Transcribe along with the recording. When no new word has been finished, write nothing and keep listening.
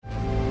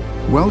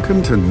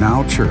Welcome to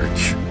Now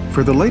Church.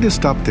 For the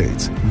latest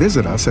updates,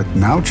 visit us at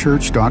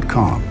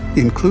nowchurch.com,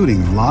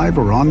 including live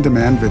or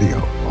on-demand video,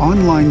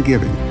 online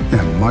giving,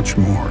 and much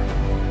more.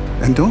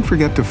 And don't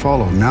forget to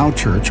follow Now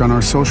Church on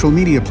our social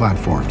media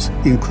platforms,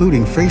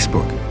 including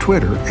Facebook,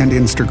 Twitter, and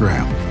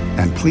Instagram.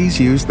 And please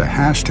use the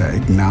hashtag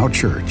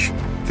NowChurch.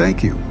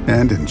 Thank you,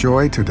 and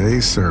enjoy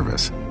today's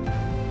service.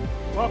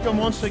 Welcome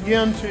once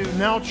again to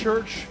Now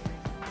Church.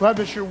 Glad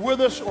that you're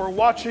with us or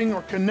watching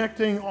or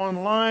connecting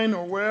online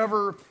or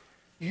wherever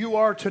you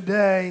are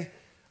today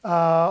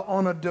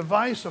on a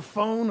device, a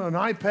phone, an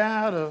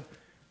iPad,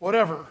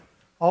 whatever,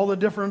 all the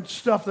different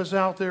stuff that's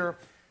out there.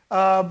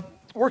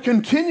 We're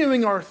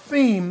continuing our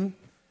theme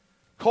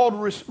called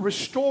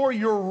Restore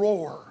Your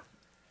Roar.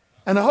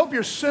 And I hope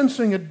you're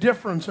sensing a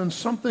difference in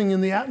something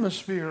in the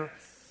atmosphere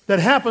that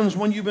happens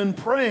when you've been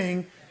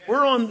praying.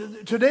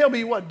 Today will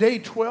be what, day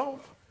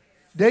 12?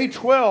 Day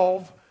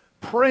 12,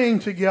 praying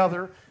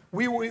together.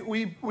 We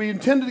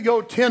intended to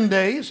go 10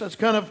 days. That's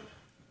kind of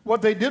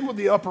what they did with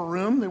the upper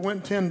room. They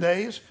went 10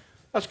 days.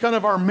 That's kind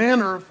of our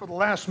manner for the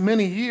last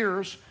many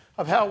years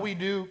of how we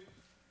do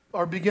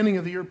our beginning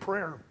of the year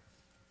prayer.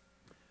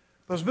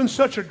 But it's been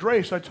such a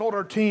grace. I told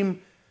our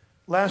team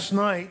last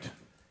night,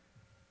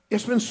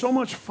 it's been so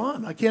much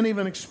fun. I can't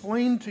even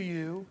explain to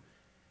you.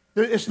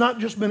 It's not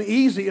just been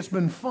easy, it's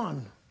been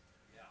fun.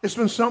 It's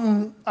been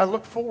something I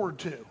look forward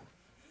to.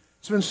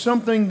 It's been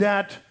something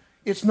that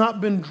it's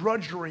not been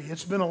drudgery.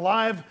 It's been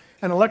alive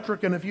and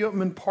electric, and if you haven't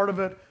been part of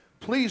it,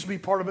 please be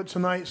part of it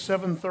tonight,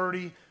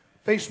 7:30,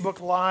 Facebook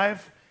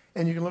Live,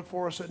 and you can look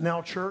for us at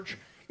Now Church.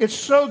 It's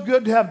so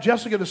good to have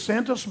Jessica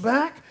DeSantos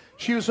back.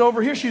 She was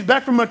over here. She's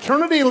back from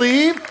maternity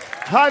leave,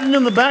 hiding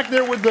in the back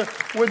there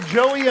with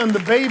Joey and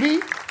the baby.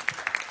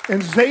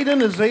 And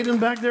Zayden, is Zayden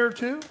back there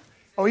too?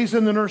 Oh, he's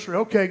in the nursery.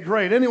 Okay,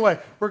 great. Anyway,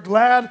 we're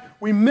glad.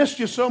 We missed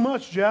you so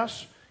much,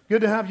 Jess.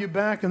 Good to have you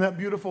back and that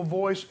beautiful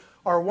voice,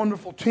 our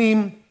wonderful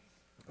team.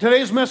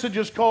 Today's message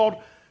is called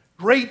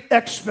Great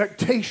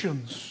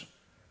Expectations.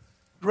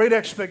 Great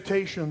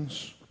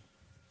Expectations,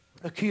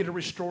 a key to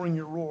restoring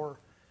your roar.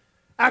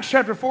 Acts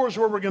chapter 4 is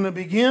where we're going to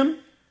begin.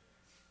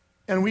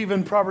 And we've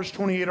in Proverbs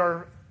 28,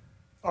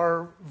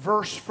 our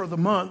verse for the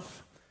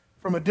month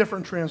from a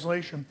different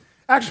translation.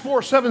 Acts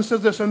 4:7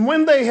 says this, and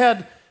when they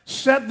had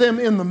set them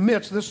in the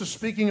midst, this is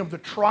speaking of the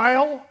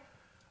trial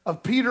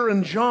of Peter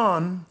and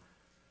John,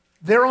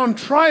 they're on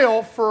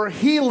trial for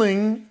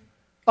healing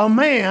a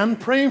man,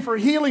 praying for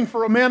healing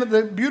for a man at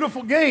the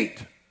beautiful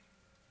gate.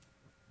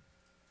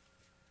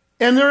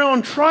 And they're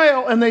on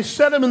trial, and they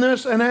set him in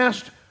this and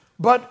asked,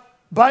 but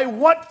by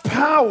what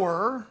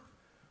power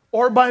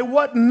or by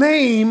what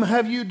name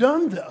have you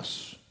done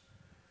this?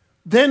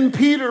 Then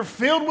Peter,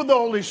 filled with the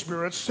Holy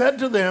Spirit, said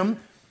to them,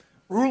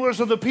 rulers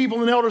of the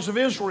people and elders of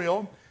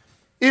Israel,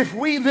 if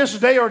we this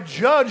day are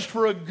judged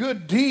for a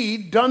good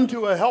deed done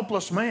to a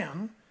helpless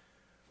man,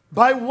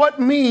 by what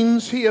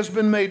means he has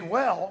been made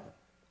well,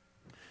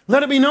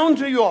 let it be known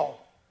to you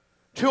all,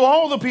 to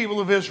all the people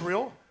of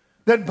Israel,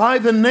 that by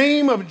the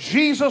name of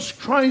Jesus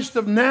Christ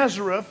of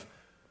Nazareth,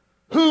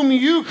 whom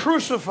you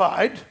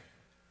crucified,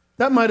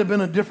 that might have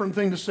been a different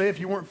thing to say if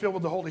you weren't filled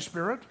with the Holy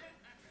Spirit,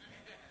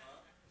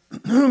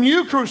 whom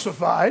you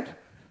crucified,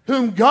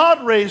 whom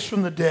God raised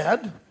from the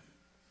dead,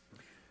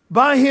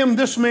 by him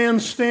this man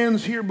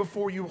stands here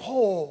before you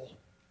whole.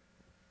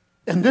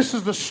 And this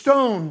is the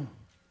stone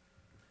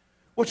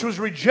which was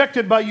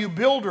rejected by you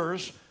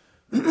builders,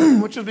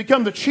 which has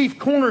become the chief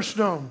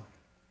cornerstone.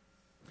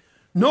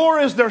 Nor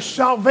is there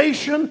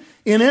salvation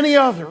in any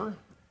other,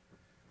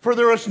 for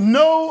there is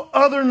no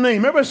other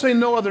name. Everybody say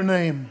no other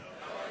name.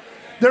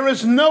 There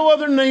is no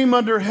other name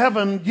under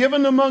heaven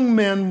given among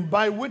men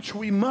by which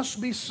we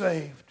must be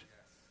saved.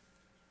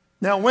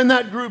 Now, when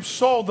that group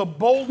saw the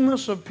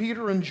boldness of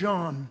Peter and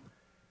John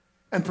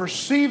and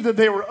perceived that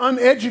they were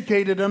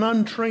uneducated and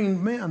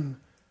untrained men,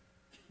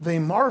 they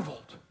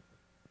marveled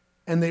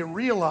and they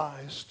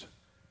realized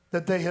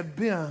that they had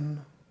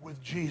been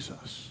with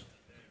Jesus.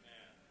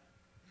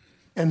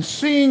 And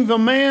seeing the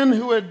man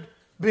who had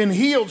been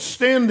healed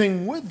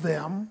standing with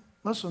them,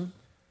 listen,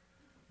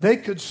 they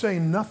could say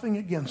nothing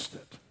against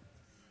it.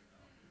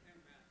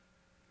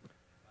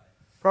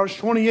 Proverbs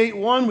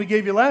 28:1 we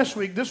gave you last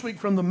week, this week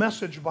from the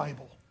Message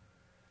Bible.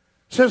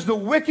 It says, the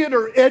wicked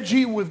are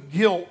edgy with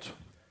guilt,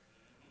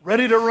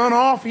 ready to run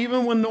off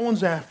even when no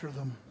one's after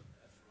them.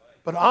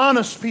 But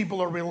honest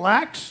people are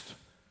relaxed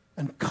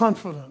and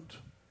confident,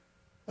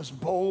 as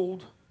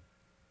bold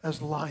as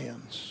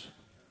lions.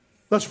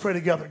 Let's pray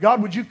together.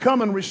 God, would you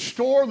come and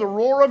restore the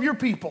roar of your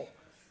people?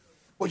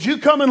 Would you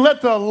come and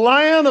let the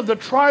Lion of the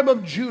tribe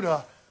of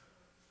Judah,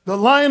 the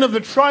Lion of the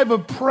tribe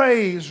of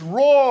praise,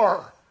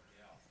 roar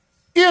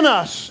in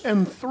us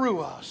and through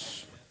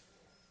us.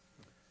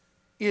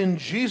 In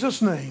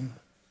Jesus' name,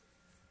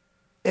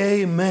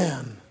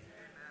 amen.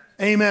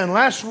 Amen.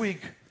 Last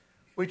week,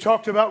 we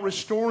talked about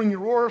restoring your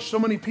roar. So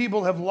many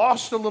people have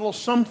lost a little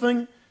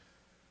something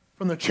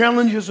from the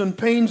challenges and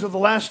pains of the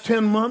last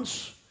 10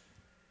 months.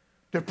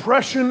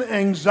 Depression,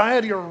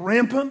 anxiety are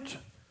rampant.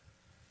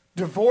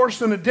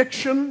 Divorce and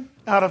addiction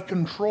out of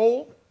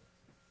control.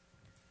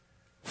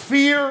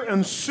 Fear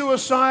and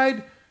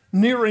suicide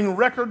nearing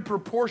record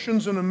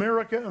proportions in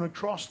America and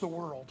across the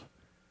world.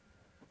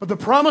 But the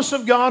promise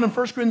of God in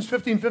 1 Corinthians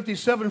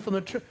 15:57 from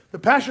the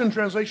Passion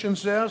Translation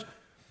says,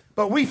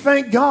 but we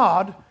thank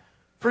God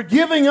for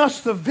giving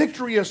us the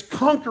victory as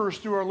conquerors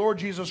through our Lord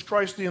Jesus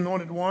Christ, the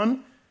Anointed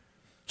One.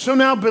 So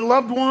now,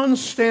 beloved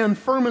ones, stand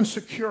firm and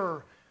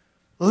secure.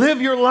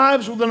 Live your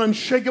lives with an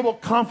unshakable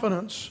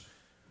confidence.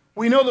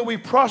 We know that we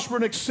prosper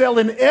and excel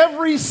in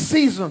every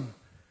season.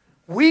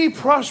 We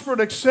prosper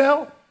and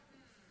excel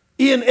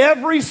in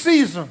every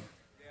season.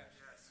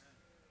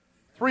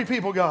 3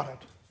 people got it.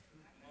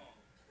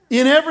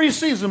 In every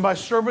season by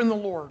serving the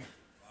Lord.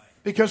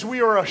 Because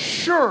we are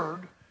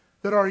assured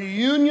that our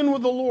union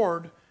with the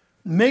Lord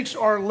makes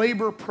our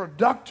labor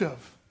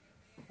productive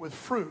with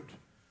fruit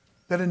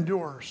that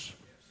endures.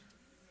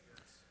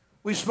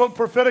 We spoke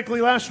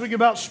prophetically last week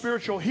about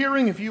spiritual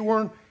hearing. If you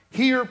weren't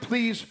here,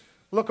 please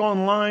look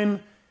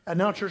online at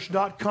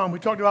nowchurch.com. We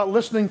talked about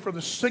listening for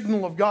the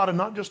signal of God and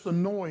not just the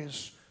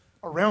noise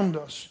around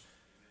us.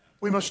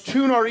 We must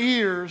tune our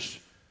ears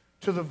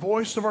to the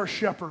voice of our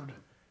shepherd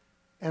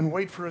and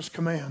wait for his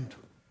command.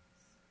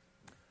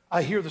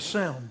 I hear the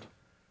sound.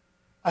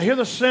 I hear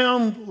the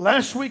sound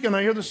last week and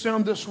I hear the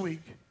sound this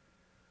week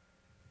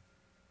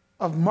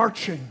of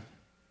marching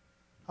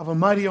of a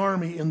mighty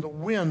army in the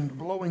wind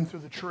blowing through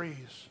the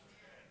trees.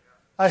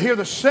 I hear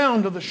the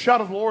sound of the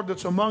shout of the Lord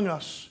that's among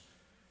us,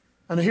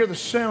 and I hear the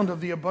sound of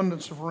the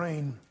abundance of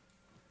rain.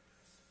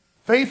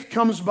 Faith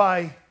comes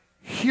by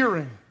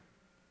hearing,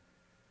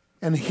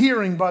 and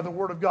hearing by the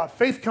Word of God.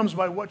 Faith comes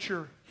by what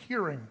you're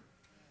hearing.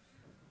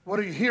 What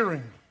are you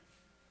hearing?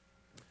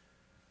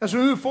 As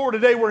we move forward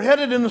today, we're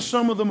headed into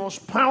some of the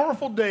most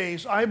powerful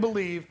days, I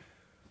believe,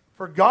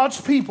 for God's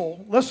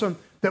people, listen,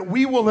 that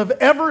we will have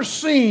ever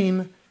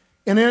seen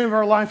in any of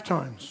our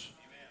lifetimes.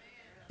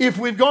 If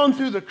we've gone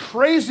through the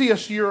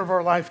craziest year of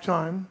our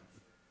lifetime,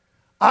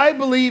 I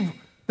believe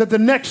that the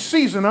next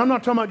season, I'm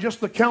not talking about just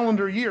the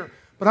calendar year,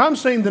 but I'm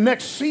saying the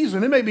next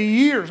season, it may be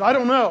years, I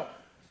don't know,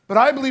 but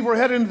I believe we're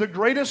headed into the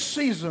greatest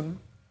season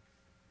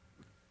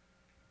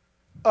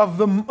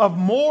of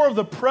more of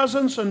the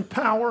presence and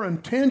power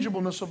and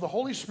tangibleness of the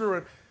Holy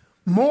Spirit,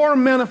 more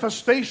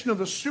manifestation of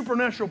the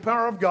supernatural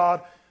power of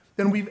God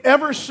than we've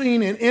ever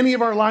seen in any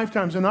of our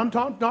lifetimes. And I'm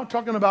not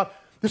talking about,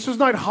 this is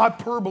not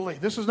hyperbole.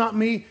 This is not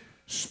me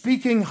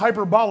speaking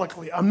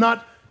hyperbolically. I'm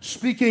not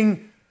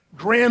speaking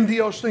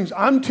grandiose things.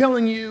 I'm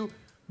telling you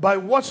by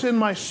what's in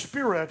my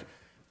spirit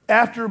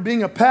after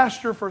being a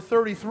pastor for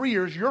 33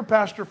 years, you're a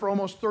pastor for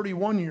almost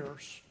 31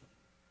 years.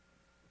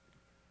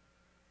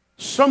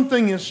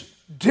 Something is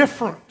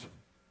different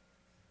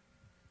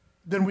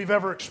than we've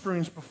ever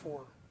experienced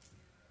before.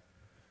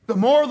 The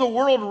more the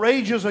world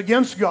rages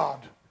against God,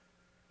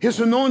 His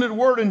anointed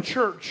word in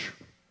church,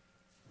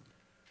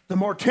 the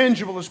more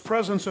tangible His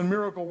presence and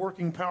miracle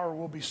working power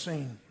will be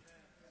seen.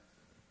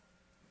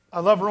 I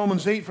love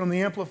Romans 8 from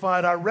the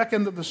Amplified. I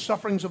reckon that the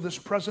sufferings of this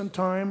present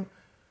time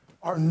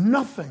are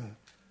nothing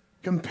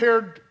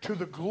compared to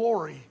the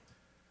glory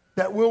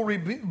that will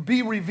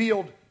be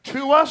revealed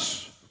to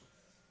us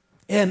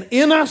and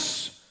in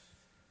us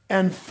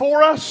and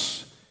for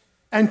us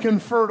and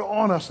conferred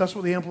on us. That's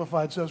what the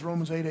Amplified says,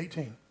 Romans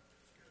 8:18.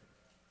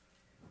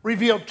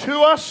 Revealed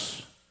to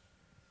us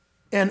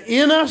and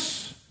in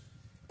us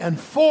and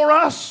for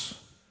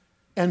us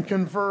and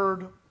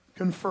conferred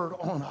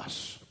on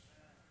us.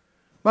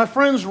 My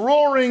friends,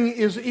 roaring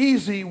is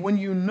easy when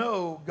you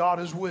know God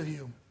is with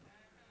you.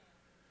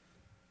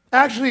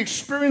 Actually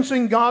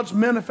experiencing God's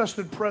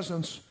manifested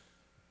presence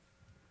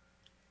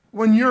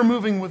when you're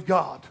moving with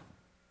God.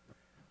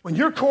 When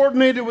you're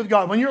coordinated with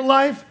God. When your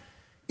life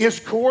is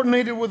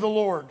coordinated with the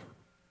Lord.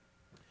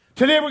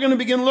 Today we're going to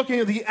begin looking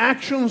at the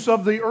actions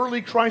of the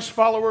early Christ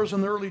followers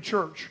in the early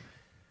church,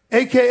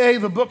 a.k.a.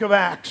 the book of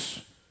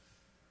Acts.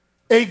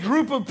 A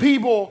group of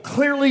people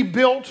clearly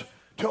built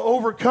to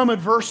overcome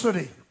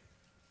adversity.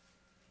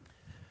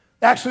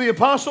 Acts of the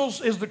Apostles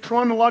is the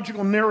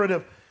chronological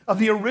narrative of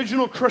the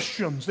original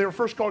Christians. They were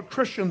first called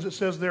Christians, it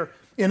says there,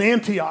 in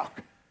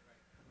Antioch.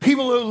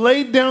 People who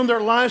laid down their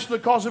lives for the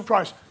cause of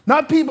Christ.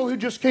 Not people who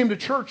just came to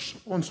church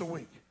once a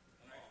week.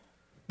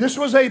 This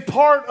was a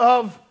part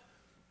of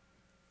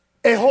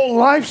a whole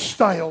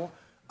lifestyle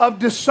of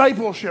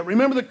discipleship.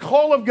 Remember, the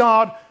call of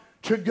God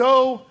to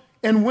go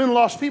and win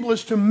lost people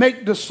is to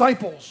make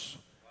disciples.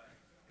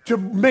 To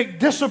make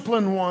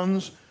disciplined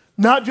ones,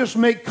 not just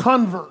make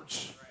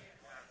converts.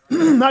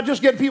 Not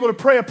just get people to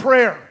pray a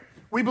prayer.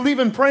 We believe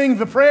in praying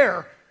the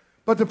prayer,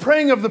 but the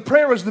praying of the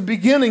prayer is the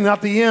beginning,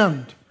 not the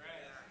end.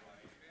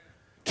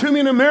 Too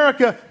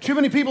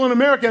many people in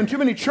America and too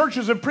many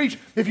churches have preached,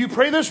 if you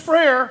pray this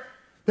prayer,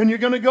 then you're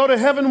going to go to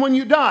heaven when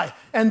you die.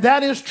 And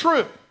that is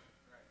true.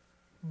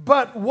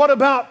 But what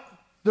about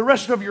the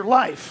rest of your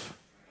life?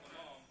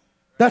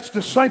 That's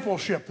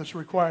discipleship that's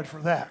required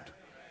for that.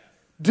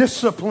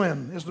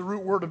 Discipline is the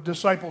root word of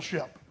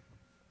discipleship.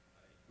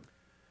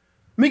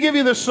 Let me give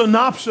you the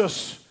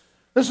synopsis.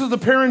 This is the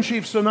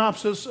parent-chief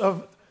synopsis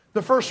of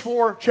the first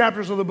 4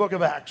 chapters of the book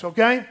of Acts,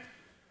 okay?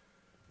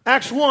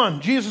 Acts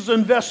 1, Jesus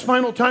invests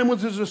final time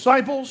with his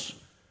disciples,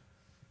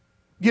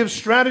 gives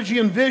strategy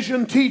and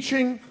vision,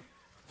 teaching,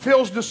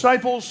 fills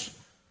disciples,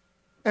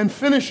 and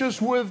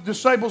finishes with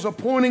disciples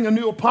appointing a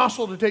new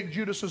apostle to take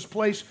Judas's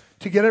place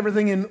to get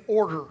everything in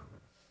order.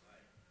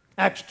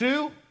 Acts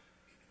 2,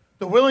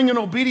 the willing and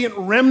obedient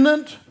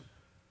remnant,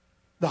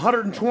 the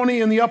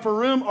 120 in the upper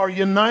room, are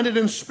united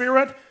in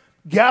spirit,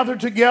 gathered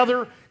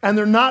together, and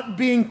they're not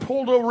being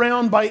pulled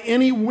around by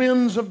any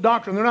winds of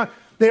doctrine.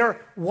 They are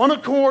one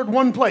accord,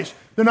 one place.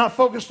 They're not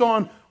focused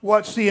on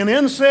what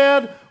CNN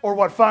said, or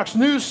what Fox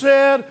News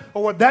said,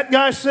 or what that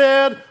guy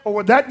said, or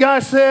what that guy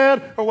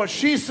said, or what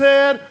she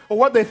said, or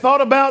what they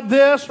thought about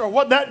this, or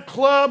what that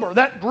club or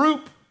that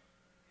group.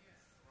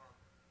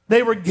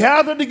 They were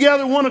gathered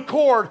together, one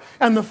accord,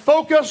 and the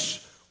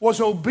focus was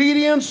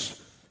obedience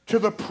to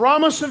the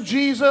promise of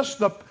Jesus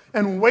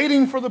and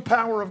waiting for the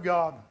power of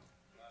God.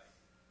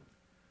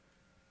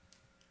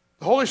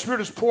 The Holy Spirit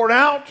is poured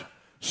out,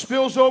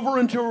 spills over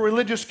into a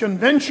religious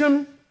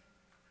convention.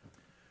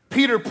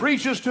 Peter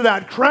preaches to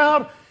that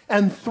crowd,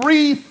 and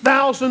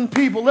 3,000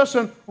 people,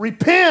 listen,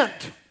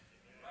 repent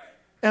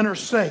and are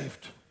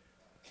saved.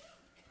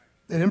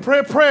 They didn't pray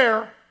a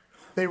prayer.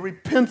 They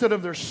repented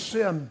of their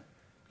sin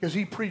because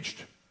he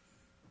preached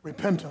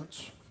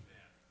repentance.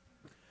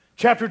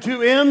 Chapter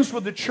 2 ends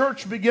with the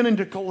church beginning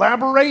to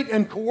collaborate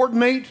and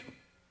coordinate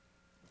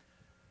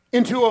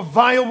into a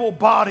viable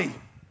body,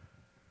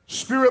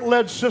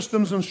 Spirit-led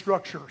systems and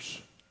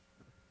structures.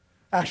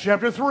 Acts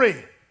chapter 3,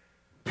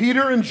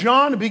 Peter and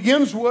John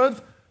begins with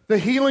the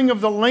healing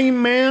of the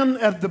lame man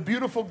at the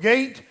beautiful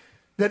gate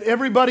that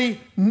everybody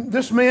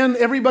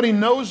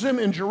knows him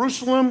in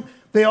Jerusalem.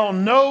 They all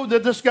know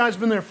that this guy's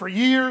been there for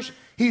years.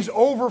 He's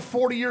over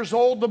 40 years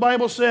old, the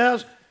Bible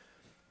says.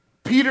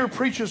 Peter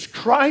preaches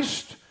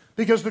Christ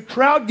because the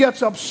crowd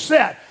gets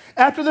upset.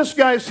 After this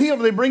guy is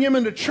healed, they bring him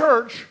into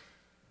church.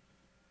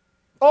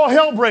 All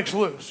hell breaks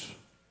loose.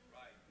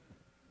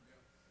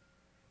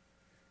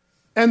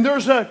 And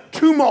there's a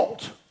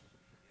tumult.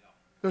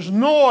 There's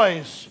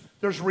noise.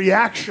 There's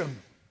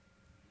reaction.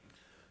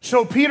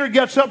 So Peter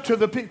gets up to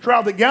the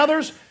crowd that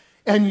gathers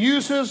and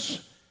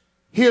uses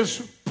his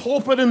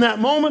pulpit in that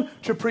moment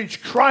to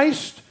preach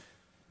Christ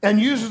and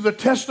uses the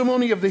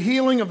testimony of the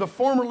healing of the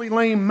formerly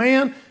lame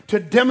man to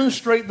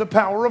demonstrate the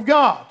power of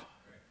God.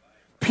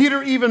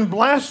 Peter even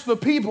blasts the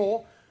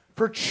people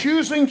for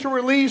choosing to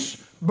release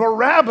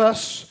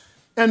Barabbas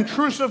and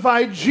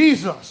crucify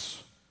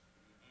Jesus.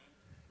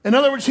 In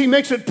other words, he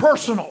makes it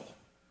personal.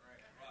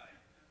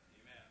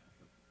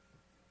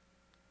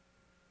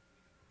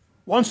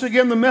 Once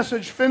again, the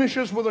message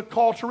finishes with a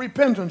call to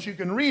repentance. You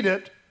can read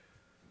it.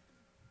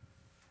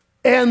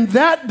 And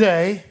that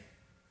day,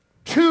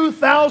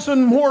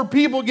 2,000 more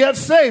people get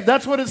saved.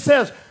 That's what it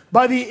says.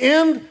 By the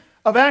end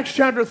of Acts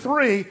chapter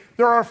 3,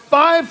 there are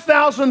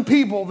 5,000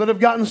 people that have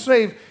gotten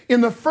saved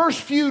in the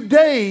first few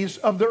days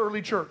of the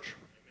early church.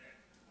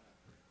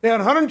 They had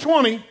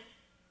 120.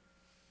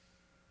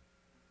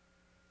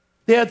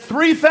 They had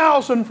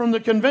 3,000 from the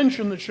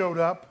convention that showed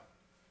up.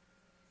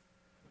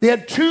 They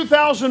had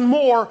 2,000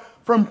 more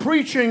from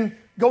preaching,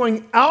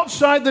 going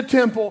outside the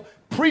temple,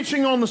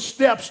 preaching on the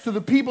steps to the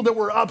people that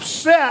were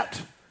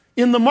upset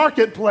in the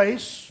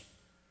marketplace.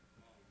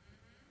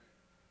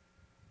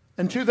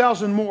 And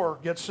 2,000 more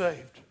get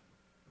saved.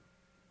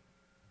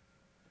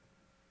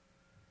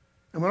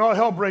 And when all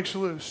hell breaks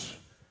loose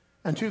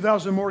and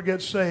 2,000 more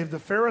get saved, the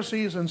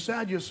Pharisees and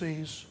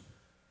Sadducees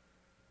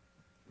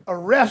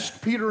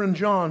arrest Peter and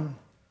John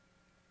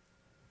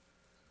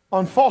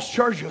on false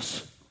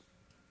charges.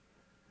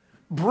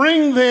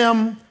 Bring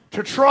them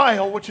to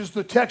trial, which is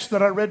the text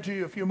that I read to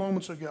you a few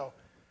moments ago.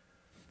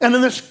 And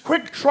in this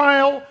quick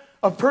trial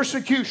of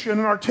persecution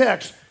in our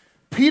text,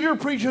 Peter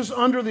preaches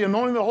under the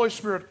anointing of the Holy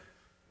Spirit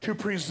to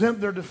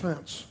present their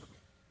defense.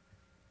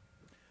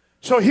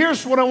 So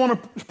here's what I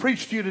want to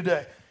preach to you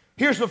today.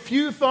 Here's a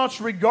few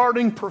thoughts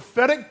regarding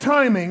prophetic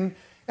timing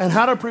and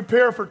how to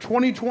prepare for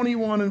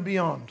 2021 and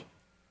beyond.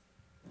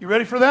 You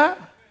ready for that?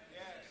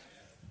 Yes.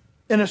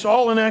 And it's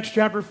all in Acts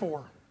chapter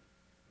 4.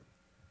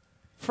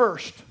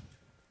 First,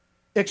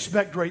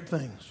 expect great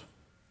things.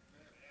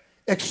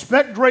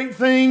 Expect great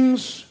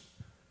things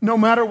no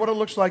matter what it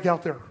looks like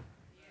out there.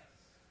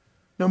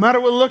 No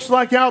matter what it looks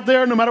like out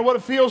there, no matter what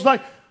it feels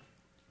like.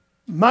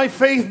 My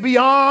faith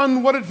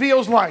beyond what it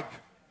feels like.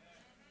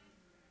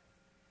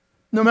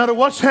 No matter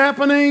what's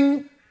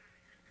happening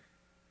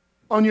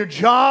on your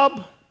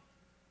job,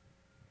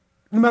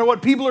 no matter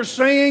what people are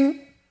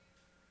saying,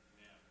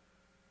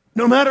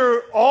 no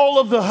matter all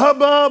of the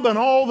hubbub and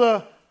all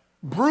the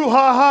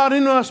brouhaha. I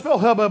didn't know how to spell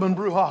hubbub and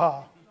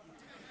brouhaha.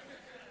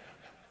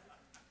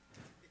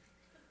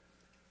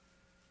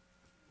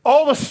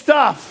 All the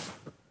stuff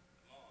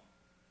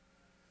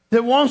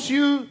that wants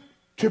you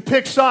to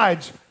pick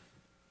sides.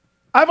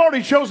 I've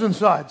already chosen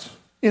sides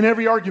in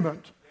every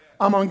argument.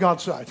 I'm on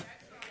God's side.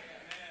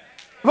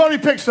 I've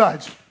already picked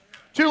sides.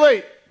 Too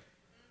late.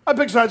 I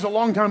picked sides a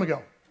long time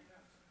ago.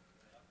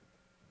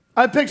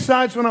 I picked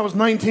sides when I was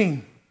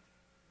 19.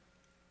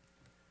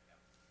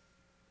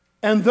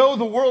 And though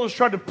the world has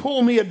tried to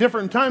pull me at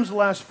different times the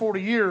last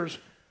 40 years,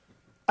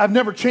 I've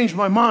never changed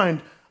my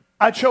mind.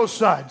 I chose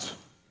sides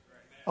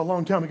a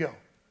long time ago.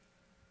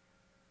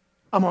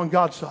 I'm on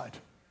God's side.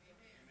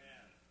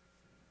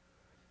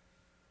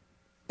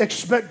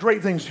 Expect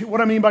great things.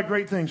 What I mean by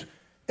great things,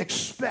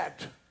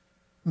 expect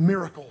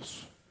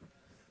miracles,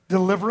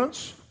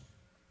 deliverance,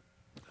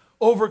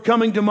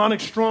 overcoming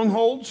demonic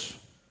strongholds,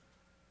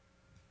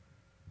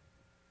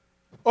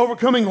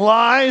 overcoming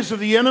lies of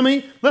the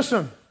enemy.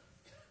 Listen,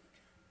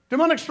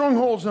 demonic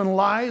strongholds and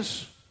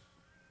lies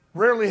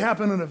rarely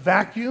happen in a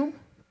vacuum.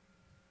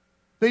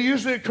 They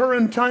usually occur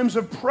in times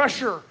of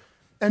pressure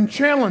and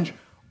challenge.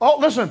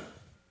 Listen,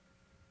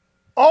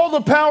 all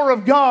the power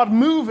of God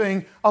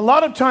moving, a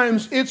lot of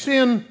times it's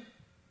in,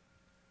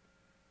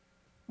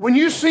 when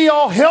you see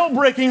all hell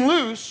breaking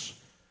loose,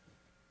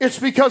 it's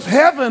because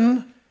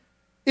heaven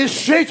is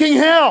shaking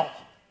hell.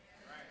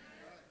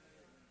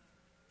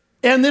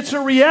 And it's a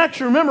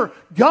reaction. Remember,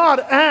 God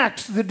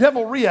acts, the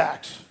devil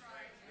reacts.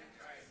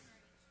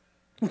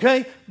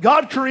 Okay?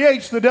 God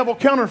creates, the devil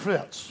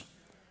counterfeits.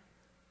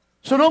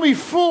 So don't be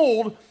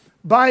fooled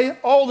by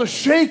all the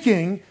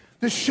shaking.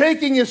 The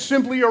shaking is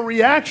simply a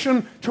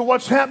reaction to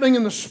what's happening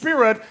in the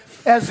spirit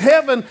as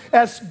heaven,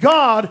 as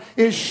God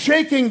is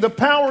shaking the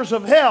powers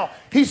of hell.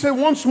 He said,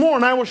 once more,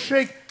 and I will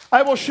shake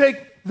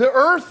the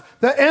earth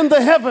and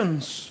the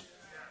heavens.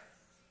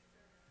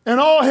 And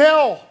all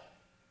hell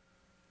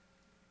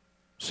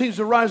seems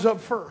to rise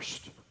up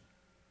first.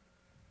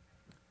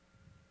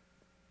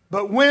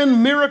 But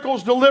when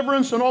miracles,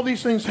 deliverance, and all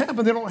these things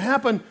happen, they don't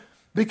happen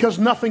because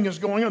nothing is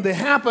going on. They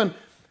happen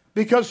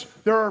because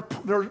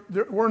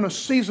we're in a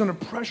season of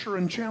pressure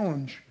and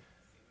challenge.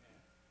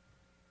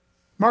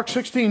 Mark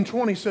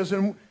 16:20 says,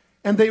 and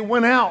they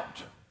went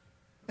out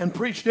and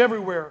preached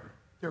everywhere,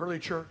 the early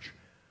church,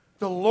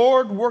 the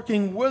Lord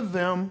working with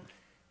them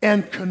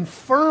and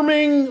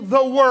confirming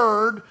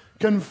what?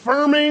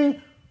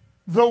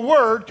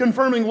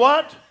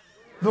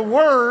 The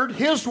word,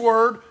 his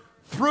word,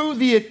 through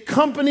the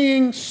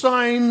accompanying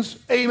signs.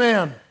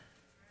 Amen.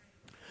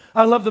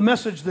 I love the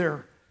message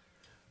there.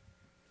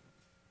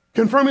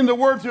 Confirming the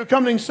word through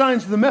accompanying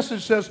signs, the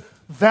message says,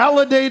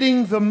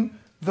 validating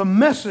the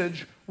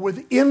message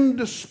with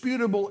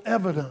indisputable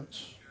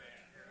evidence.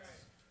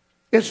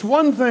 It's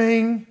one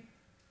thing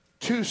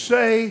to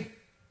say,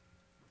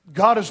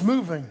 God is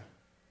moving.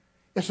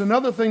 It's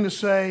another thing to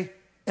say,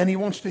 and he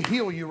wants to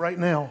heal you right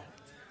now.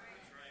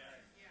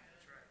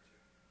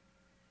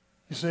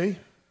 You see?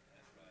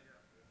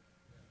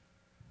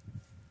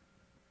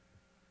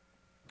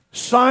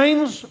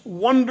 Signs,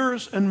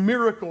 wonders, and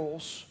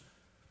miracles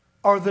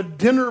are the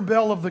dinner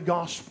bell of the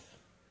gospel.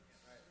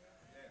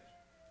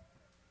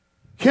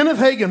 Kenneth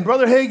Hagin,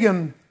 Brother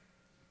Hagin,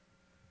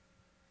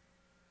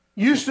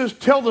 used to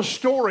tell the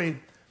story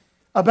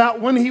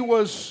about when he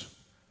was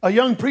a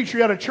young preacher.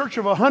 He had a church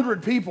of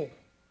 100 people.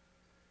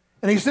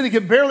 And he said he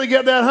could barely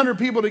get that 100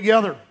 people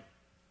together.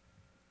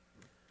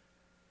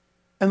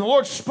 And the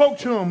Lord spoke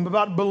to him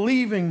about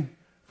believing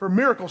for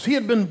miracles. He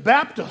had been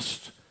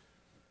Baptist,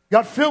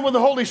 got filled with the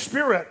Holy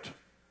Spirit.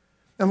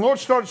 And the Lord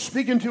started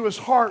speaking to his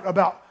heart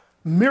about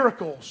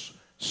miracles,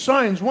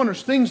 signs,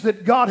 wonders, things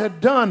that God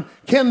had done,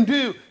 can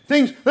do,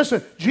 things.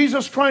 Listen,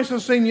 Jesus Christ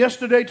is the same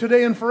yesterday,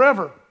 today, and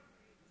forever.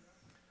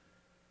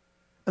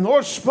 And the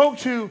Lord spoke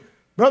to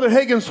Brother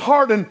Hagin's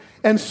heart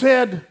and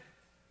said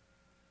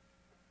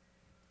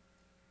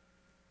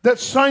that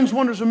signs,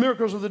 wonders, and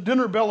miracles are the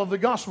dinner bell of the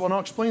gospel, and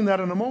I'll explain that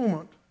in a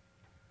moment.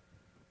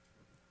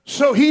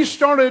 So he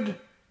started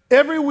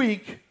every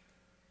week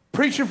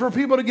preaching for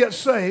people to get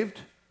saved,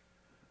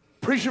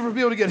 preaching for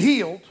people to get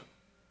healed,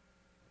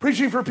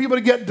 preaching for people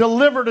to get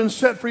delivered and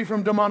set free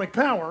from demonic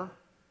power.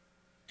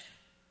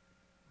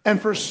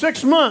 And for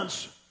 6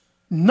 months,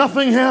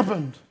 nothing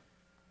happened.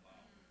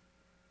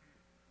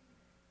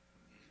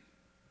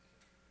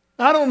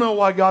 I don't know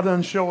why God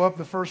doesn't show up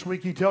the first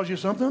week he tells you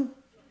something.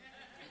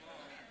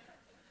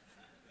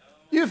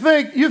 You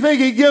think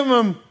he'd give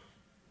them,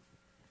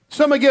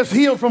 somebody gets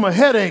healed from a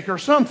headache or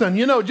something,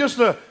 just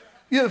the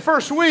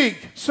first week,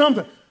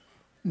 something.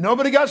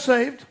 Nobody got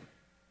saved.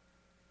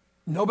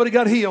 Nobody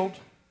got healed.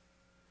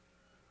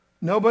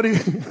 Nobody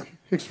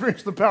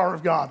experienced the power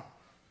of God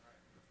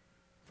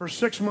for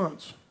 6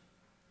 months.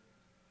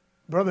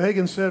 Brother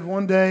Hagin said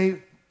one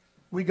day,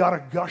 we got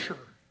a gusher.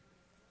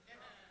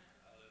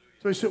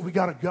 So he said, we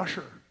got a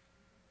gusher.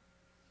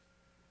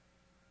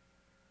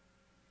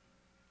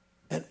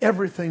 And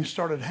everything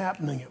started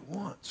happening at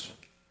once.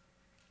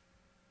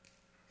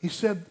 He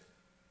said,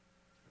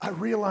 I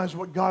realized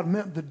what God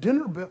meant. The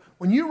dinner bell,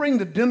 when you ring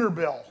the dinner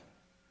bell,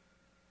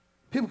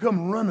 people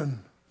come running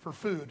for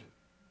food.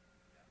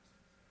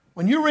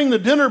 When you ring the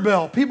dinner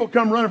bell, people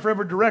come running for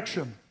every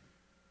direction.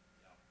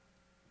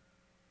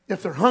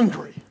 If they're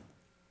hungry.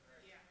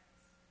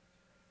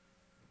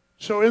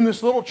 So in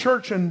this little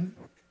church in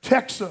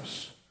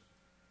Texas,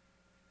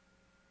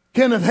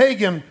 Kenneth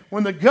Hagin,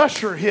 when the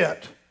gusher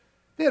hit,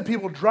 they had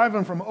people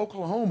driving from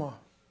Oklahoma,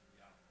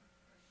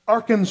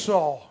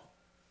 Arkansas,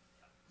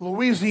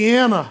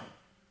 Louisiana,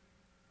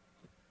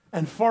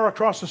 and far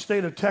across the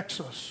state of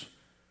Texas,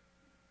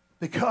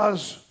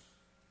 because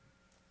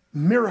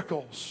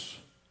miracles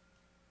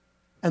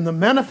and the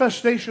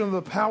manifestation of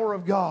the power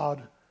of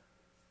God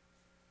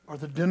are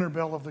the dinner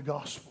bell of the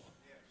gospel.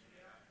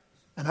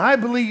 And I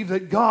believe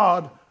that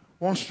God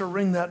wants to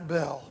ring that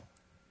bell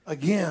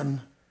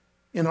again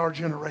in our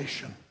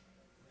generation.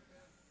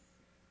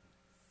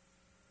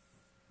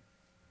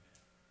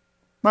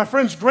 My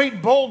friends,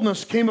 great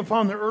boldness came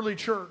upon the early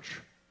church.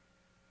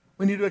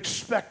 We need to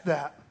expect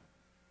that.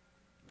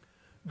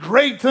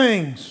 Great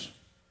things.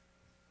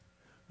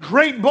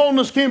 Great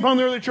boldness came upon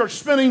the early church.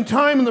 Spending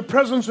time in the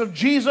presence of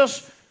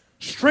Jesus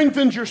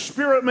strengthens your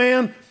spirit,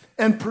 man,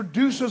 and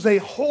produces a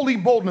holy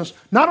boldness.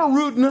 Not a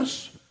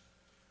rudeness,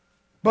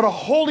 but a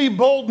holy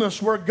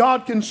boldness where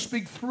God can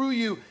speak through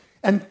you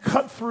and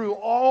cut through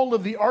all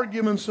of the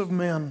arguments of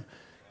men.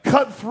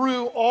 Cut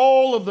through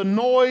all of the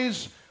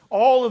noise,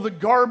 all of the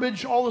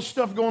garbage, all the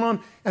stuff going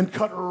on, and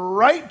cut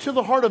right to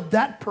the heart of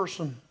that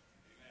person.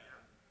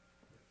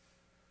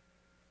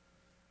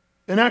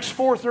 In Acts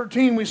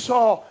 4:13, we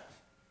saw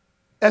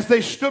as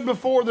they stood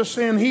before the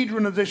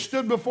Sanhedrin, as they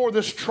stood before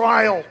this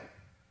trial,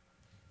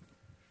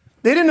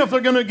 they didn't know if they're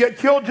going to get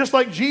killed just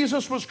like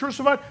Jesus was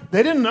crucified.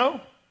 They didn't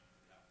know.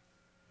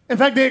 In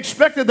fact, they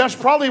expected that's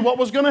probably what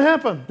was going to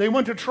happen. They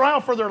went to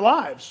trial for their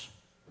lives.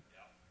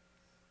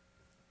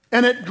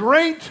 And at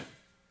great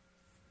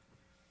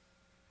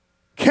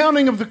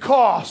counting of the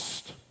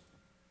cost,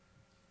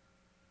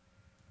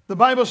 the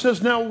Bible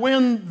says, now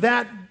when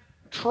that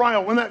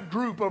trial, when that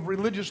group of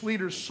religious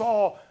leaders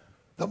saw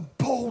the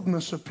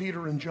boldness of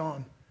Peter and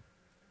John,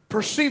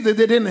 perceived that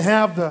they didn't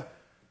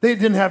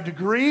have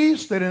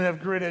degrees, they didn't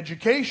have great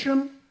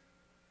education,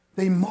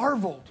 they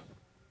marveled.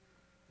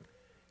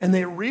 And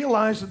they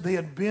realized that they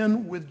had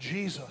been with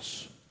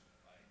Jesus.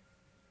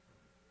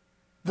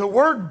 The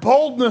word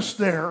boldness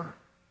there,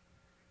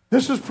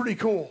 this is pretty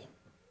cool.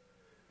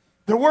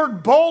 The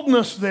word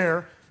boldness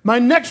there, my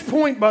next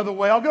point, by the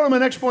way, I'll go to my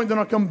next point, then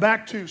I'll come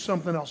back to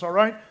something else, all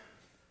right?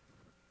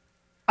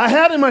 I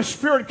had in my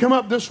spirit come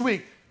up this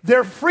week,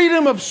 their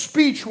freedom of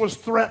speech was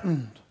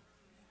threatened.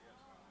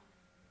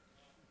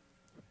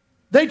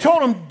 They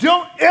told them,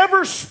 don't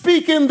ever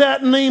speak in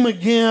that name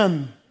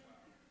again.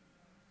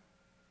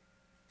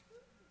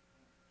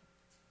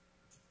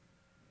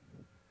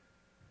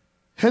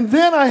 And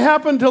then I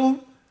happened to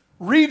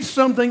read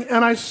something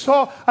and I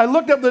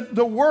looked up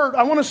the word,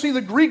 I want to see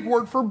the Greek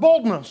word for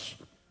boldness.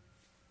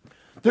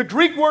 The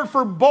Greek word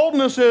for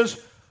boldness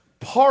is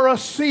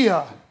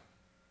parousia.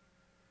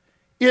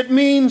 It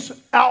means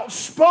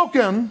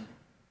outspoken,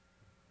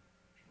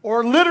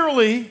 or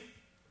literally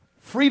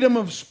freedom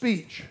of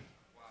speech.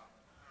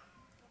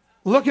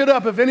 Look it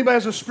up. If anybody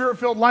has a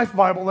Spirit-Filled Life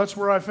Bible, that's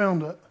where I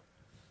found it.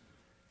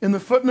 In the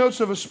footnotes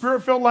of a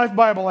Spirit-Filled Life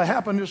Bible, I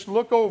happened to just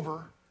look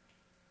over,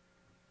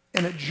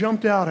 and it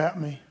jumped out at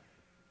me.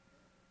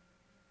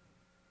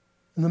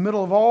 In the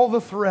middle of all the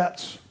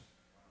threats,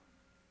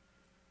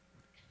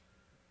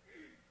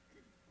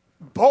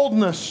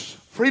 boldness,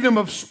 freedom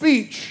of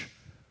speech,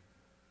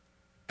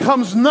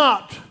 comes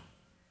not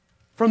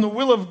from the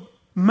will of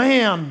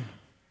man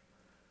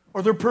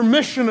or the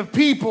permission of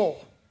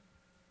people.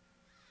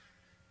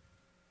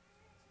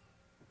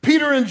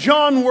 Peter and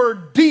John were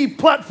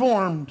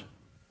deplatformed.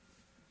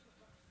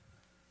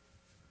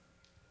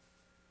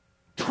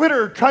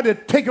 Twitter tried to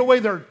take away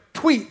their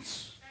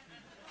tweets.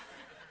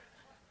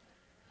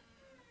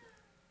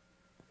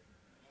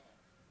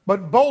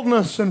 But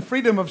boldness and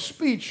freedom of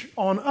speech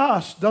on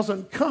us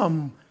doesn't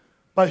come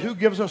by who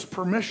gives us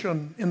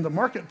permission in the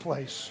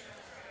marketplace.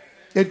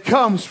 It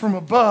comes from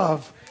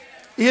above.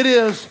 It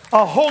is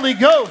a Holy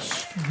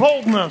Ghost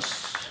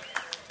boldness.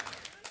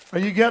 Are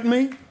you getting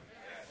me?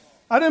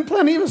 I didn't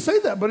plan to even say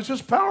that, but it's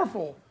just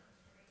powerful.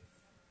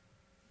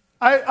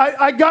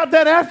 I got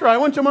that after. I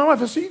went to my wife.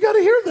 I said, you got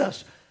to hear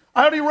this.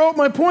 I already wrote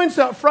my points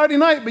out Friday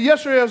night, but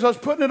yesterday as I was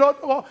putting it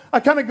up, well, I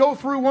kind of go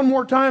through one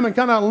more time and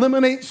kind of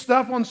eliminate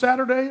stuff on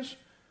Saturdays.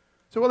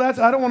 So, well, I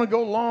don't want to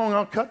go long.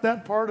 I'll cut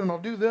that part and I'll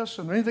do this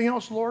and anything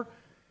else, Lord.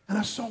 And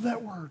I saw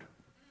that word.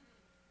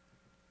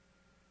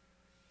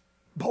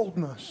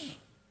 Boldness.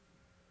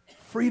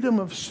 Freedom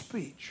of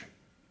speech.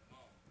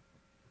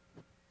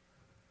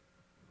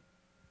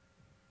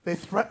 They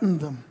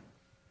threatened them.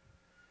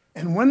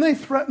 And when they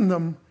threatened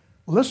them,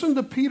 listen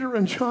to Peter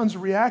and John's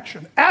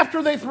reaction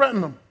after they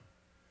threatened them.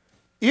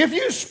 If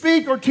you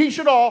speak or teach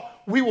at all,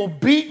 we will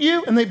beat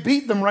you. And they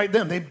beat them right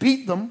then. They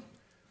beat them.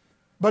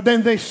 But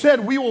then they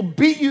said, we will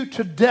beat you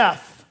to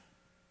death,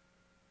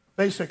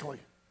 basically.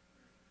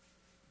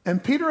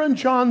 And Peter and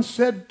John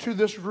said to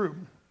this group,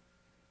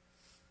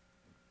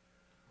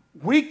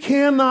 we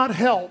cannot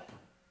help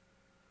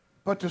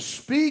but to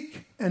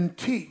speak and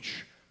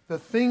teach the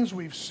things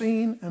we've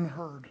seen and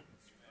heard.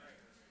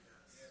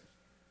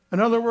 In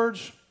other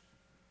words,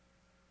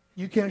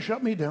 you can't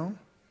shut me down.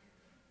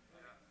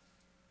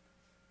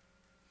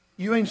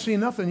 You ain't seen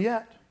nothing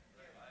yet.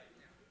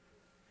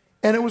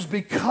 And it was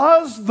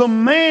because the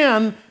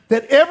man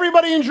that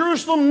everybody in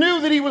Jerusalem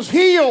knew that he was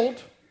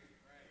healed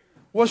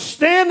was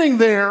standing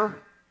there,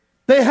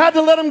 they had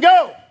to let him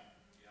go.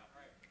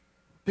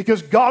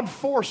 Because God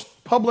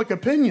forced public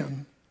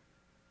opinion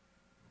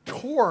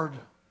toward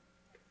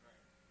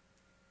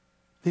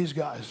these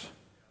guys.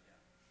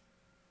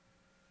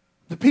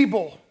 The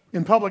people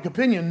in public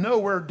opinion know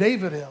where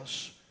David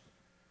is,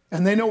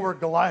 and they know where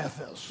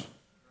Goliath is.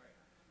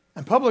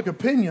 And public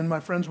opinion, my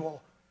friends,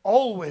 will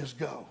always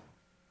go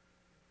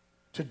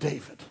to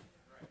David.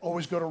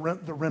 Always go to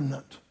the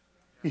remnant.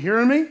 You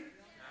hearing me?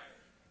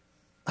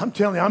 I'm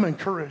telling you, I'm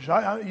encouraged.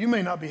 You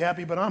may not be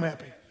happy, but I'm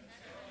happy.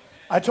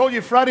 I told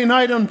you Friday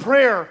night on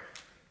prayer,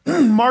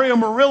 Mario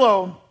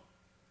Murillo,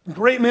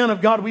 great man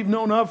of God we've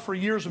known of for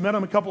years, I've met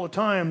him a couple of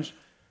times,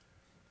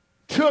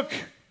 took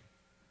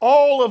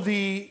all of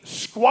the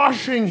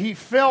squashing he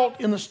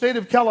felt in the state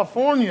of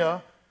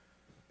California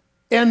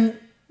and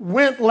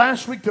went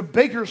last week to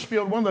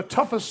Bakersfield, one of the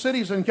toughest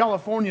cities in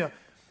California,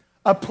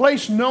 a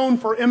place known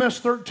for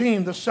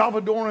MS-13, the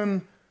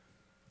Salvadoran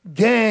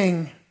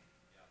gang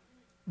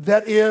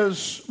that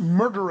is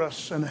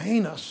murderous and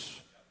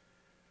heinous.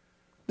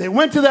 They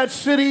went to that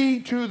city,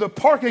 to the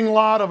parking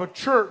lot of a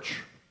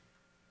church,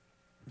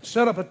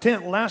 set up a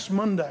tent last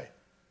Monday.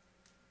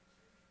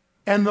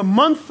 And the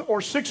month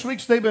or 6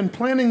 weeks they've been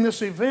planning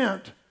this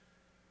event,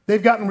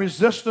 they've gotten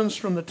resistance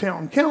from the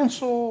town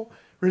council,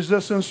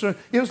 resistance. It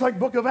was like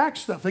Book of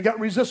Acts stuff. They got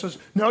resistance.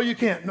 No, you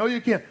can't. No,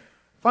 you can't.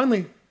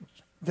 Finally,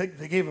 they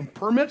gave them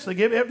permits. They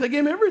gave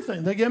them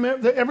everything. They gave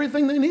them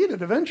everything they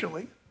needed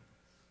eventually.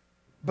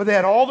 But they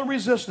had all the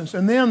resistance.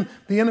 And then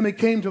the enemy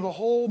came to the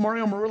whole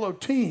Mario Murillo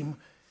team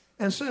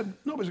and said,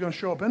 nobody's going to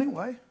show up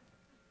anyway.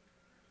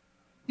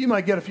 You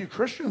might get a few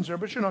Christians there,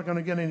 but you're not going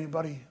to get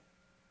anybody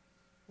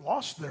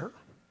lost there.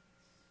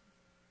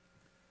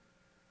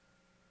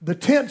 The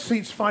tent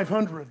seats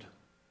 500.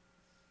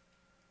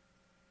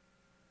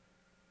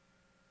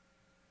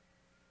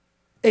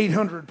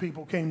 800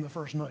 people came the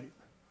first night.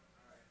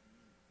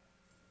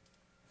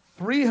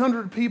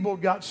 300 people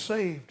got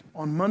saved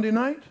on Monday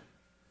night.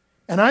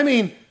 And I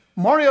mean,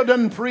 Mario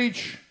doesn't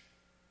preach,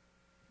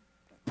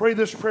 pray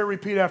this prayer,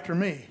 repeat after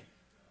me.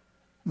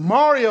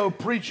 Mario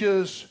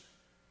preaches,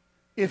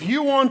 if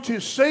you want to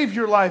save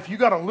your life, you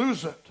got to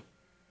lose it.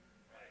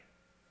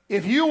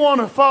 If you want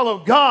to follow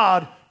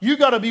God, you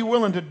got to be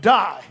willing to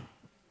die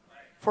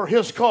for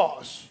his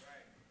cause.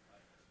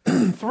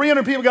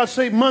 300 people got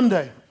saved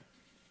Monday.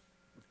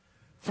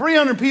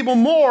 300 people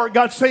more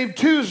got saved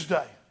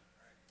Tuesday.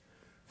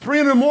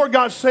 300 more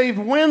got saved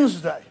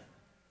Wednesday.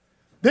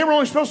 They were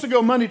only supposed to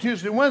go Monday,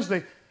 Tuesday,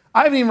 Wednesday.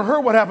 I haven't even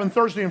heard what happened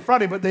Thursday and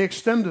Friday, but they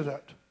extended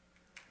it.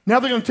 Now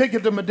they're going to take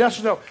it to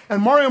Modesto.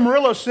 And Mario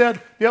Murillo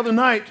said the other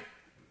night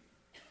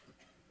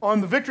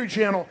on the Victory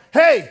Channel,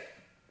 hey,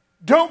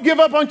 don't give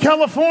up on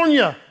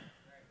California.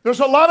 There's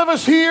a lot of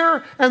us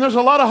here, and there's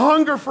a lot of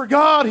hunger for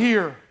God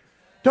here.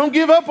 Don't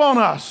give up on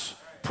us.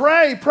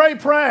 Pray, pray,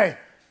 pray.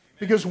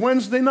 Because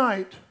Wednesday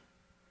night,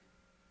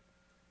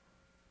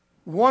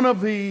 one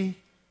of the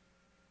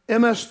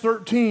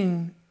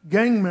MS-13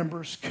 gang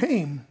members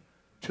came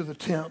to the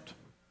tent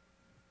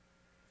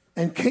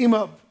and came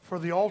up for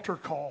the altar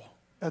call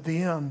at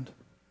the end.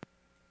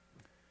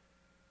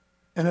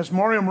 And as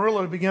Mario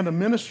Murillo began to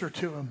minister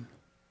to him,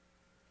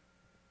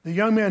 the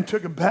young man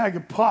took a bag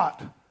of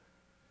pot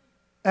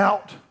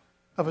out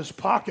of his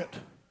pocket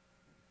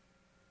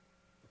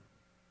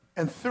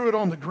and threw it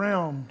on the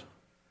ground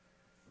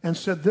and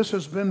said, this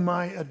has been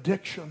my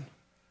addiction.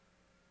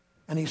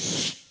 And he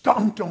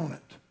stomped on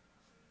it.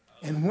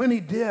 And when he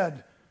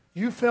did,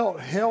 you felt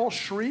hell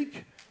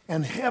shriek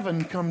and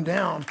heaven come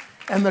down.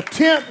 And the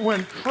tent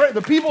went crazy.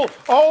 The people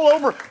all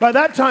over, by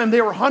that time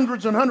there were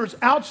hundreds and hundreds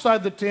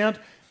outside the tent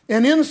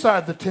and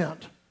inside the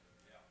tent.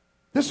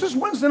 This is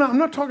Wednesday night. I'm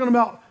not talking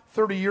about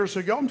 30 years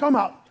ago. I'm talking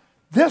about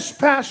this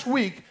past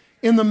week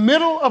in the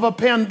middle of a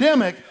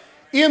pandemic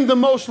in the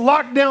most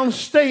locked down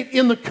state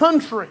in the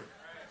country.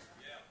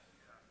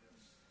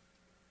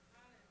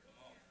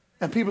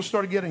 And people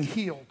started getting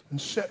healed and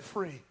set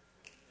free.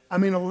 I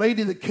mean, a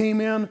lady that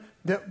came in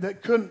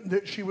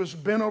that she was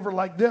bent over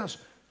like this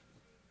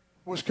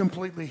was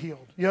completely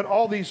healed. Yet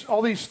all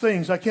these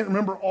things, I can't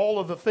remember all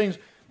of the things.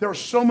 There were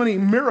so many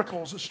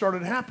miracles that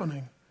started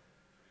happening.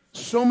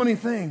 So many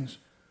things.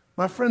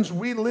 My friends,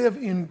 we live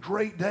in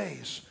great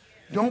days.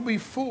 Don't be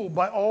fooled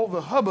by all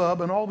the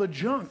hubbub and all the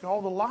junk,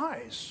 all the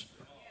lies.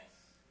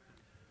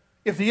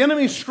 If the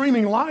enemy's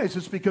screaming lies,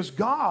 it's because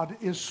God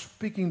is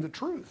speaking the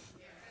truth.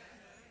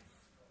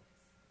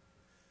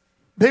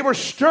 They were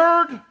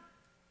stirred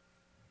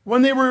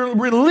when they were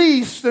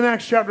released in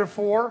Acts chapter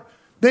 4.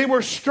 They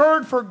were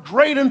stirred for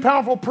great and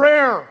powerful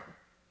prayer.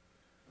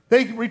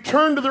 They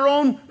returned to their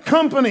own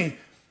company.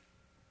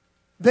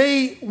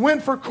 They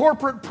went for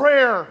corporate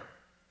prayer.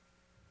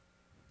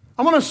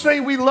 I want to say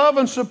we love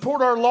and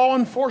support our law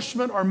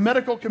enforcement, our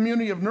medical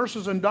community of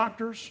nurses and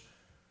doctors,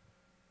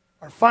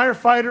 our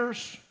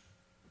firefighters,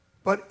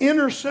 but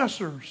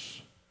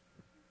intercessors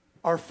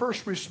are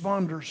first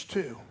responders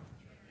too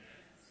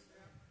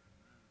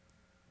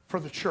for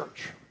the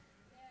church.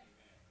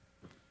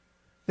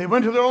 They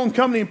went to their own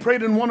company and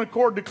prayed in one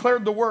accord,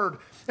 declared the word.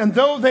 And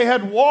though they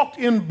had walked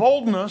in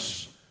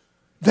boldness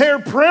Their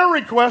prayer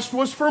request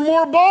was for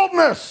more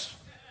boldness.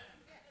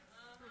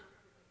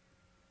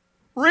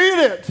 Read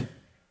it.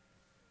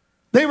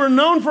 They were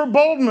known for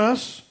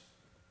boldness,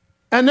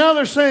 and now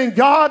they're saying,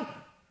 God,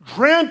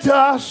 grant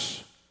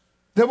us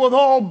that with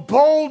all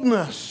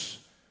boldness,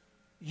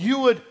 you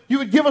would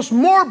give us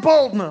more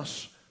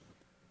boldness.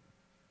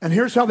 And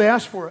here's how they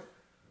asked for it: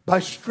 by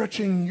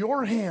stretching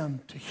your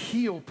hand to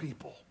heal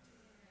people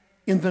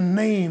in the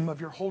name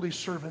of your holy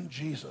servant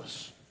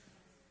Jesus.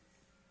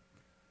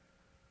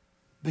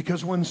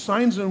 Because when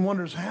signs and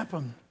wonders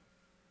happen,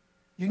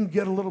 you can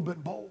get a little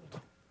bit bold.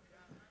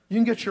 You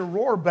can get your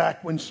roar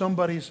back when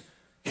somebody's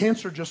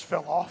cancer just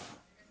fell off.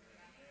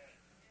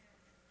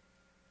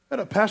 I had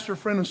a pastor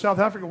friend in South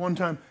Africa one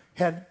time,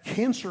 had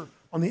cancer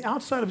on the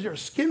outside of his ear,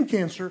 skin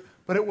cancer,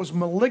 but it was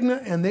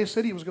malignant, and they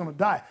said he was going to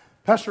die.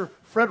 Pastor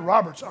Fred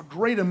Roberts, a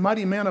great and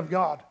mighty man of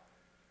God.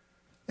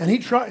 And he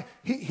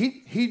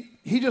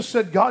just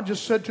said, God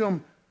just said to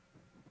him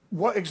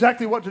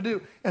exactly what to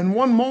do. And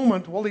one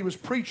moment while he was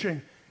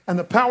preaching and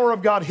the power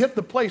of God hit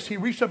the place, he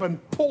reached up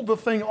and pulled the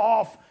thing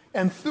off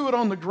and threw it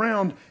on the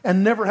ground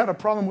and never had a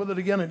problem with it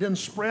again. It didn't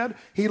spread.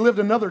 He lived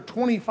another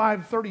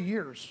 25, 30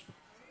 years.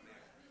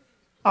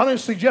 I don't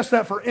suggest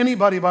that for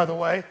anybody, by the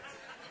way,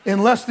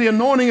 unless the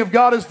anointing of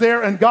God is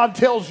there and God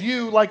tells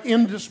you like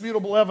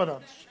indisputable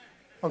evidence.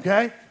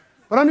 Okay?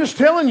 But I'm just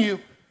telling you,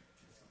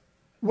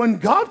 when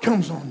God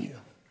comes on you.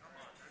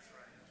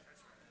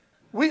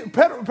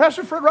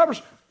 Pastor Fred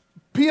Roberts,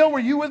 P.L., were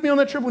you with me on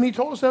that trip when he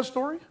told us that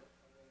story?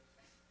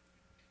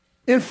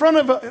 In front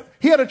of,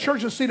 he had a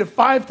church that seated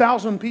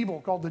 5,000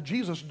 people called the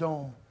Jesus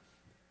Dome.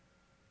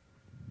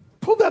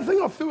 Pulled that thing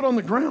off, threw it on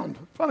the ground.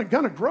 Found it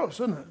kind of gross,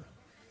 isn't it?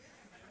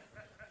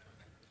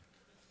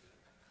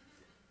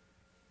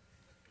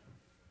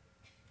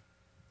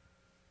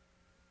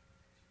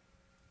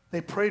 They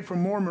prayed for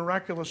more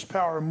miraculous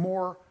power,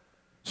 more.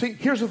 See,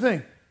 here's the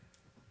thing.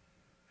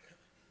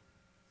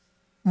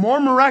 More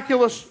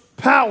miraculous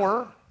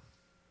power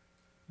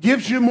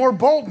gives you more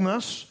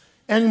boldness,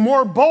 and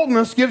more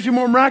boldness gives you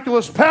more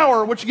miraculous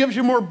power, which gives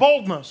you more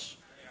boldness,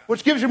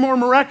 which gives you more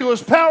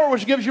miraculous power,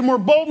 which gives you more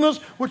boldness,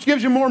 which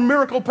gives you more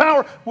miracle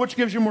power, which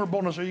gives you more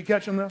boldness. Are you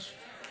catching this?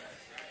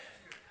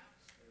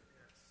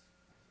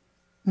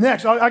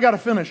 Next, I got to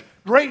finish.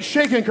 Great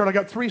shaking occurred. I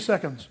got 3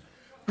 seconds.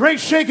 Great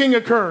shaking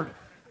occurred.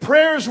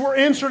 Prayers were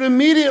answered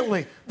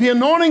immediately. The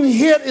anointing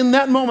hit in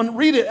that moment.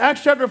 Read it,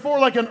 Acts chapter 4,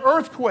 like an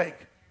earthquake.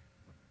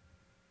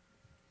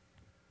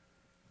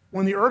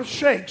 When the earth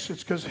shakes,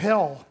 it's because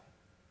hell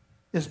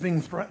is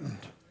being threatened.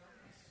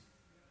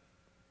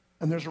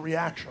 And there's a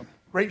reaction.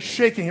 Great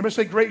shaking. Everybody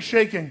say great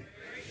shaking.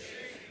 Great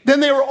shaking. Then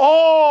they were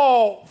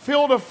all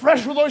filled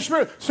afresh with the Holy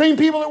Spirit. Same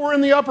people that were in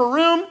the upper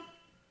room,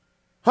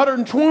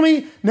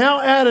 120,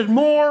 now added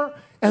more,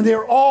 and they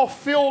were all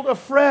filled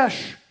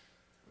afresh.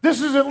 This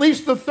is at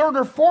least the third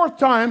or fourth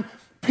time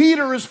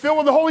Peter is filled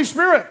with the Holy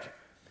Spirit.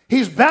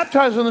 He's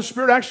baptized in the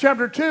Spirit, Acts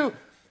chapter 2,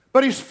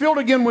 but he's filled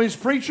again when he's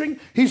preaching.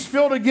 He's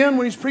filled again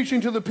when he's preaching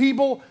to the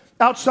people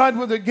outside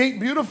with the gate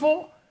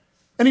beautiful.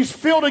 And he's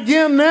filled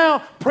again now,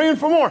 praying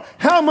for more.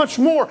 How much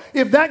more?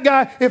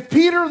 If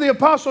Peter the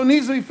apostle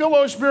needs to be filled with the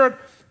Holy Spirit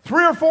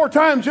 3 or 4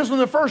 times just in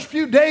the first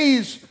few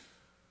days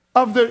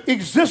of the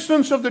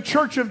existence of the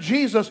church of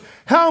Jesus,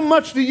 how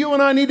much do you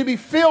and I need to be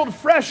filled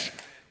fresh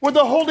with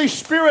the Holy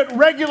Spirit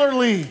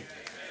regularly?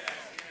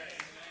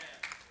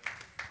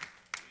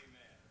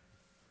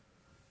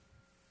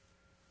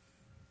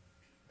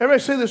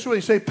 Everybody say this with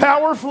me. Say,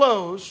 power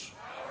flows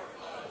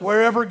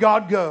wherever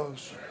God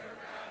goes.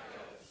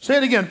 Say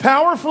it again.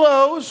 Power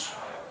flows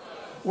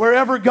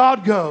wherever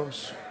God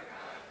goes.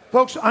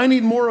 Folks, I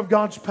need more of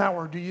God's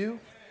power. Do you?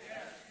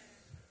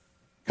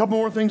 A couple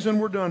more things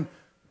and we're done.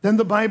 Then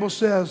the Bible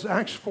says,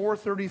 Acts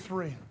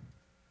 4:33.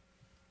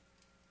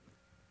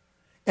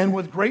 And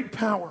with great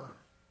power,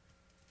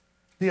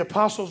 the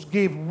apostles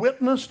gave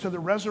witness to the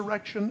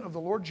resurrection of the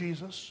Lord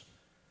Jesus,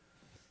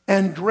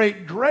 and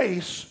great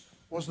grace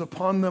was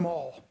upon them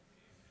all.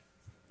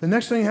 The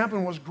next thing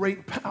happened was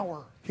great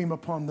power came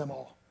upon them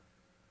all.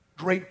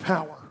 Great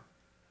power,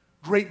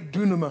 great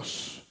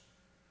dunamis,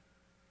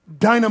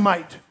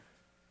 dynamite,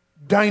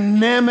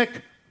 dynamic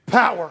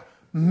power,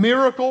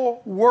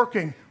 miracle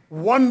working,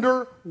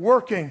 wonder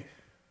working,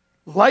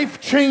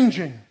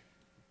 life-changing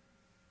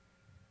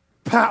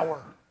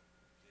power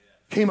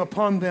came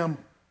upon them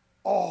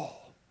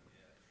all.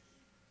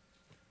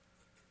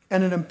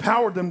 And it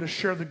empowered them to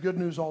share the good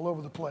news all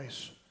over the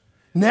place.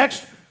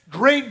 Next,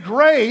 great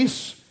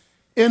grace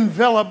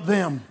enveloped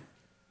them.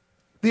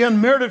 The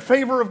unmerited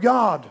favor of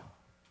God.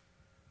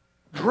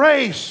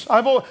 Grace.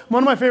 One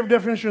of my favorite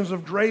definitions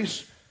of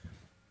grace,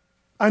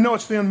 I know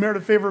it's the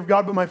unmerited favor of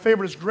God, but my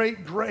favorite is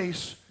great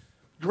grace.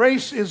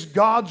 Grace is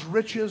God's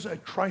riches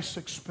at Christ's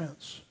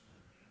expense.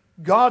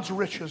 God's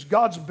riches,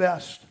 God's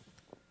best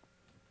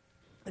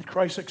at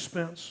Christ's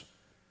expense.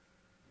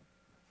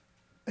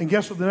 And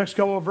guess what the next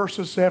couple of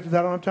verses say after that?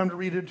 I don't have time to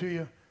read it to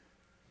you.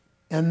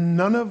 And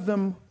none of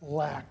them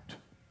lacked.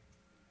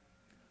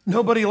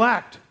 Nobody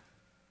lacked.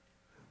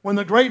 When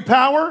the great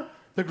power,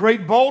 the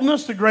great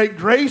boldness, the great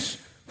grace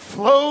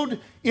flowed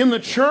in the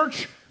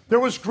church. There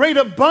was great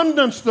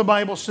abundance, the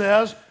Bible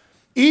says,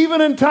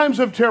 even in times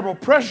of terrible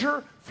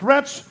pressure,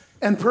 threats,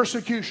 and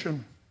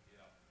persecution.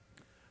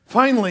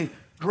 Finally,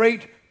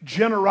 great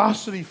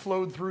generosity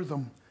flowed through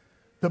them.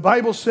 The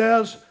Bible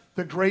says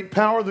the great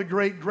power, the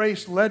great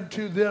grace led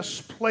to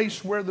this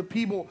place where the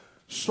people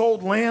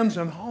sold lands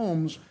and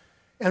homes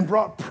and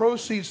brought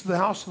proceeds to the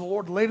house of the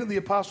Lord, laid at the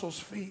apostles'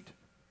 feet.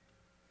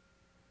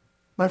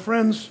 My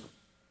friends,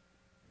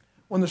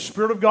 when the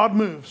Spirit of God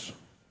moves,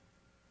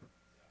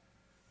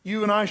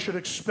 you and I should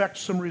expect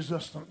some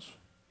resistance.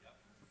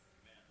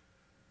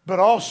 But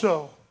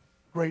also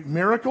great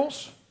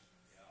miracles,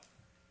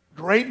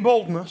 great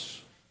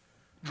boldness,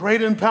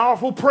 great and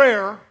powerful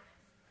prayer,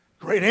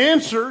 great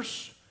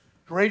answers,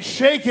 great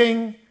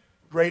shaking,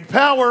 great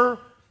power,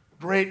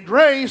 great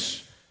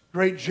grace,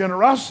 great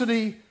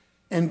generosity,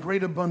 and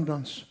great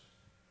abundance.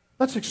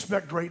 Let's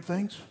expect great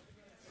things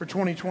for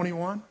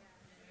 2021.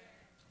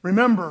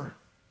 Remember,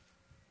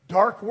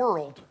 dark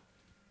world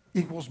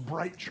equals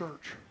bright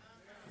church.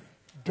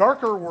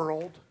 Darker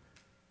world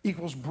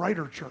equals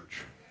brighter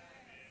church.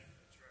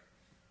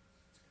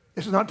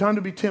 It's not time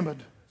to be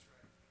timid.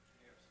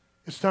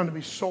 It's time to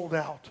be sold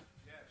out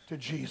to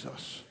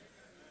Jesus.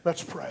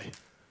 Let's pray.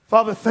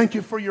 Father, thank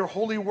you for your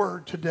holy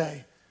word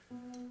today.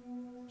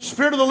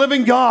 Spirit of the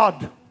living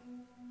God,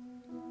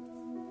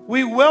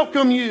 we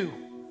welcome you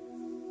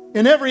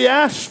in every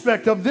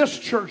aspect of this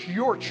church,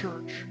 your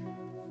church.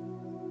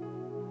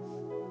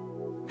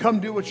 Come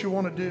do what you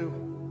want to do.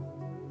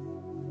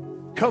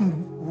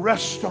 Come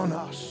rest on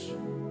us.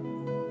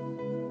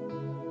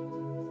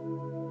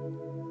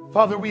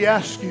 Father, we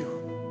ask you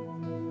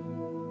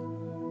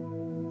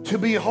to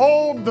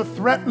behold the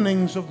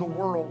threatenings of the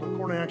world,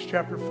 according to Acts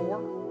chapter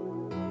 4.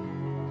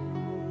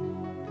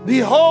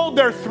 Behold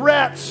their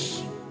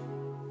threats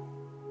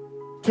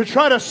to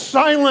try to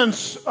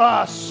silence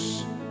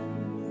us,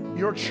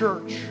 your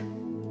church.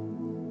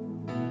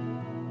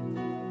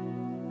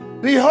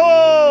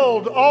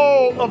 Behold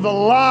all of the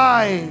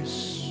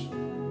lies.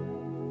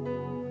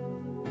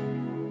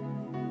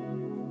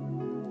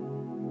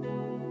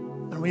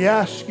 And we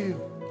ask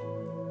you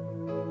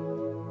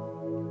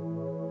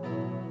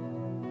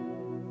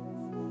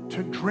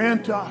to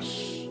grant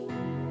us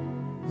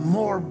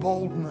more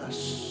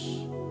boldness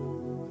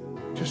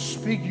to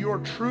speak your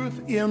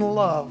truth in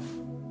love,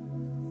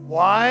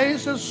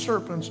 wise as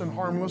serpents and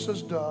harmless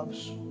as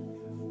doves.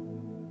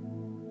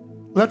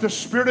 Let the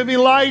spirit of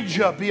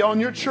Elijah be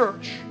on your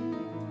church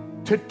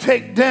to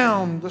take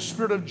down the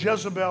spirit of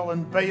Jezebel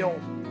and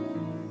Baal.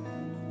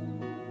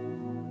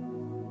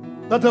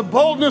 Let the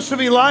boldness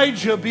of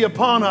Elijah be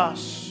upon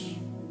us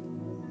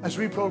as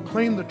we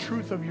proclaim the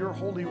truth of your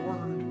holy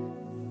word.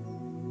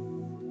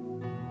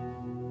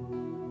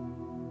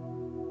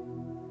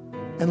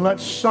 And let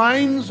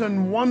signs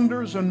and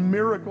wonders and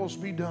miracles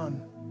be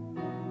done.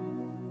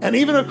 And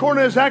even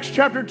according as Acts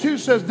chapter 2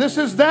 says, this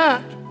is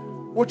that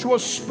which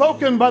was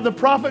spoken by the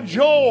prophet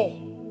Joel,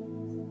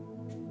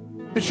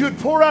 that you would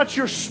pour out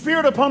your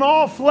spirit upon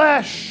all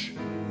flesh,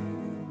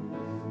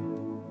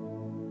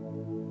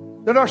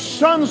 that our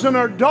sons and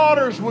our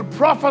daughters would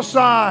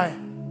prophesy.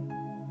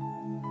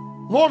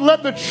 Lord,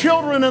 let the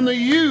children and the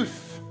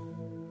youth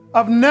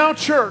of Now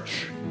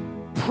Church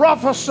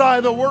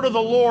prophesy the word of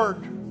the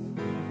Lord,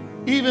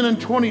 even in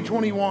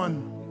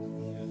 2021.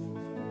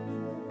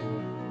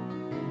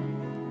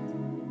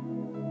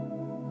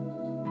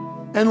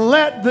 And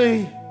let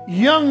the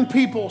young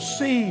people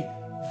see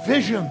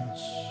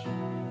visions,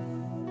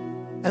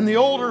 and the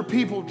older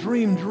people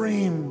dream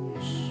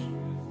dreams.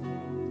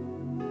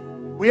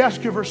 We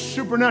ask you for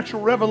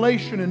supernatural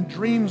revelation in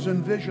dreams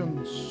and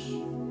visions.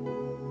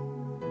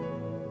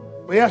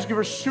 We ask you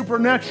for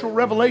supernatural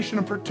revelation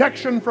and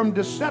protection from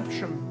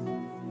deception.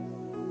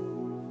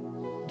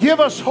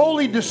 Give us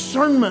holy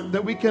discernment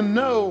that we can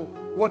know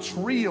what's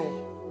real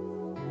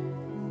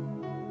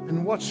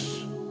and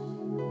what's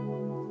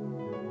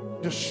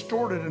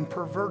distorted and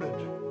perverted.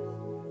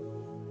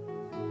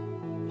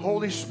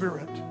 Holy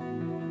Spirit,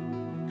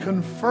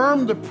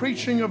 confirm the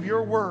preaching of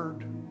your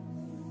word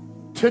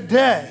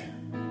today.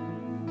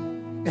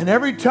 And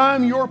every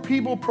time your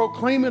people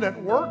proclaim it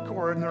at work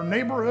or in their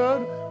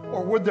neighborhood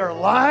or with their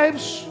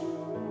lives,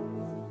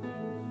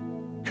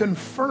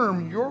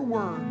 confirm your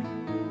word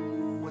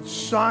with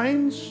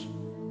signs,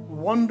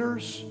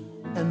 wonders,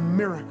 and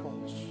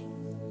miracles.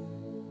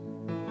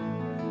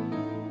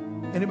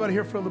 Anybody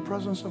here feel the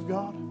presence of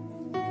God?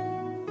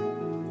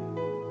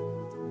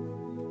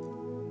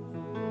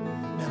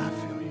 Man, I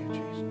feel you,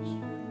 Jesus.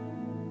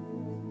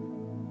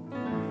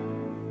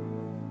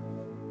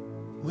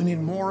 We need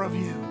more of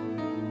you.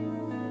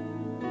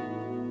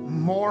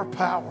 More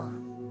power.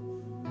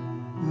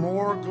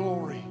 More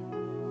glory.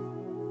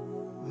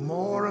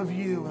 More of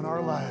you in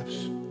our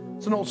lives.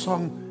 It's an old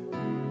song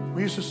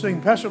we used to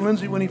sing. Pastor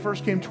Lindsay, when he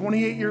first came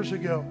 28 years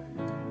ago,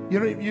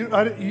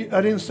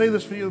 I didn't say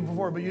this for you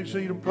before, but you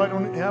say you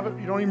probably don't have it.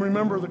 You don't even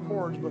remember the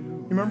chords, but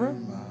you remember it?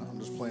 I'm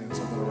just playing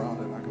something around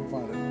it. I can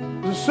find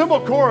it. It's a simple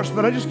chorus,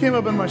 but I just came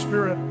up in my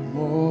spirit.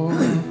 More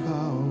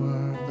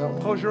power.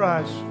 Close your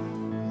eyes.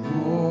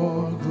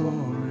 more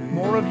glory,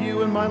 more of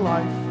you in my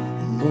life,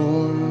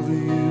 more of you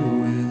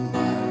in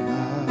my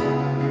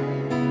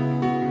life,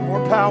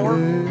 more power,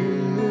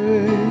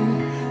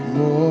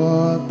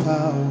 more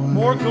power,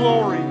 more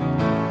glory,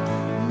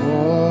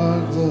 more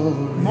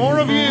glory, more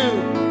of you,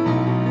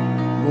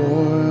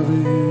 more of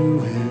you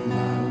in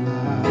my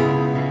life.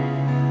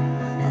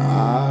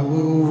 I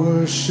will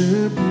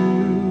worship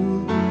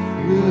you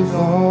with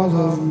all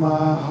of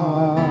my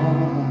heart.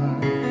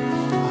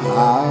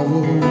 I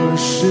will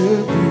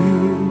worship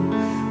you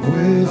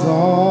with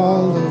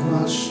all of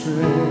my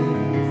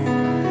strength.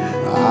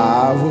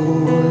 I will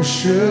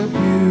worship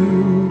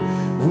you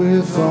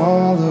with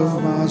all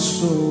of my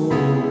soul.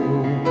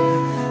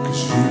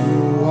 'Cause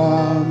you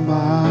are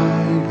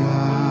my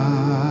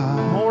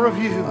God. more of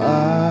you.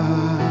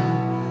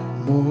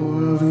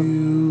 More of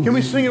you. Can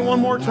we sing it one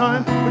more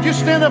time? Would you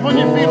stand up on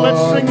your feet? Let's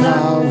sing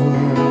that.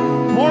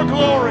 More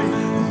glory.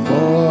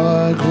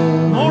 More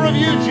glory. More of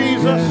you,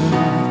 Jesus.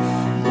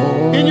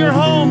 More In your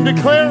home,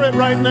 declare it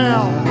right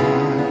now.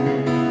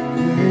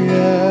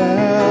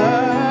 yeah.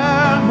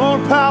 More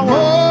power.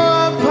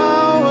 More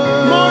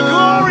power. More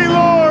glory,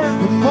 Lord.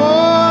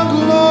 More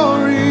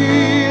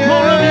glory.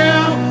 More of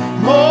you.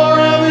 More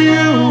of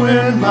you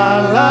in my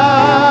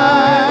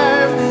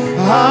life.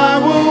 I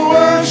will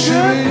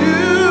worship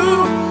you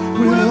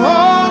with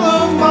all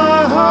of my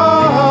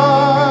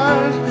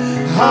heart.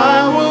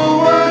 I will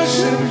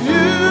worship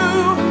you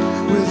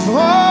with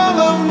all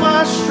of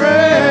my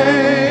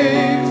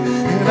strength.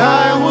 And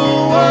I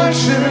will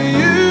worship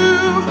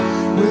you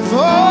with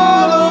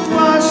all of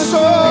my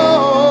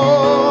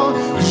soul.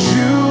 'Cause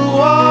you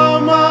are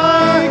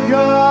my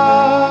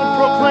God.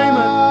 Proclaim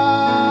it.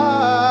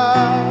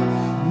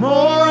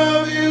 More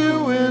of you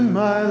in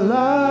my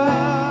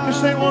life. Just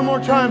say it one more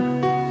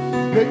time.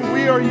 That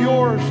we are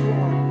yours, Lord.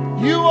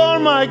 You are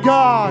my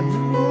God.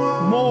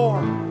 More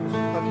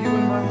of you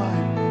in my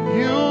life.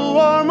 You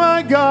are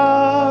my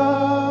God.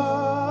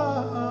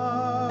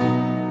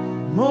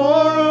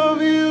 More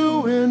of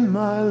you in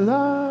my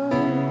life.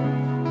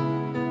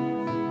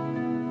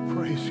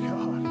 Praise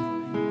God.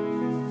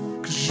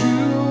 'Cause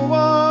you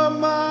are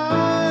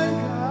my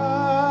God.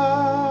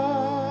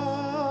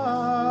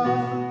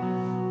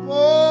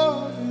 More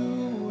of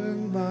you in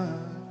my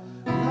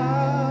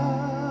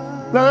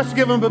life. Now let's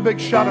give him a big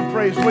shout of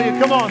praise, will you?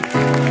 Come on.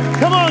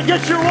 Come on,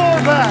 get your roar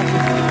back.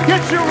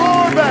 Get your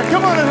roar back.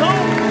 Come on at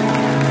home.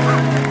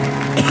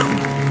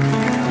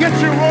 Get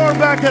your roar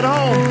back at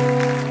home.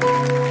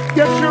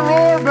 Get your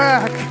roar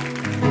back.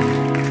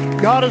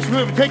 God is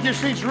moving. Take your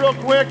seats real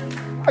quick.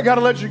 I got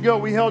to let you go.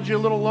 We held you a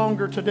little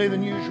longer today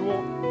than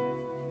usual.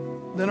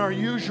 Than our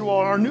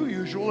new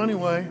usual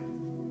anyway.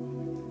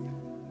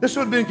 This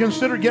would have been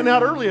considered getting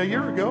out early a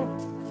year ago.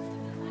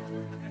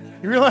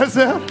 You realize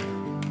that?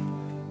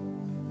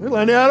 We're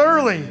letting out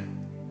early.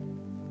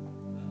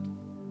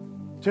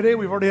 Today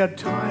we've already had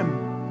time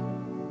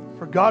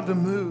for God to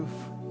move.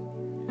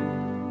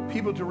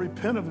 People to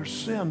repent of their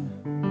sin.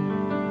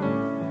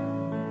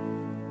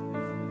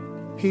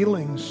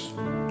 Healings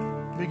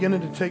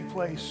beginning to take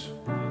place.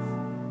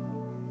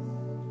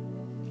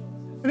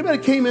 Anybody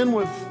came in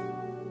with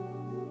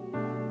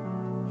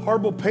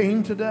horrible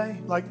pain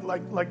today? Like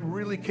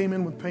really came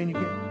in with pain? You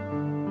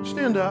can't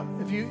stand up.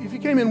 If you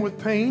came in with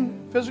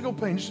pain, physical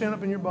pain, just stand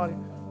up in your body.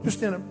 Just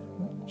stand up.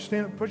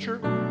 Stand up. Put your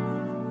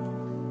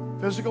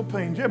physical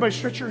pain. Everybody,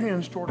 stretch your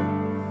hands toward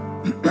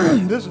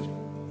Him.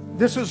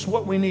 This is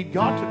what we need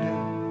God to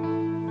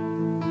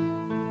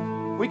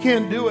do. We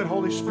can't do it,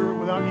 Holy Spirit,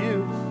 without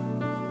you.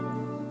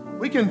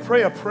 We can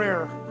pray a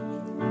prayer,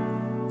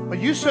 but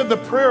you said the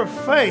prayer of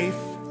faith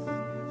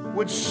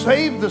would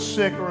save the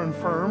sick or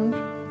infirmed.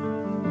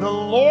 The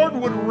Lord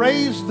would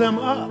raise them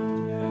up.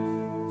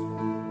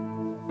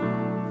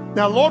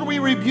 Now, Lord, we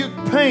rebuke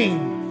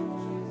pain.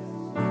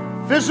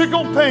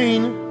 Physical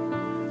pain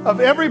of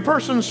every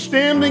person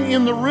standing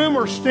in the room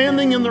or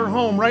standing in their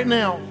home right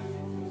now.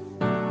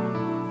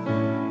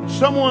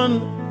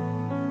 Someone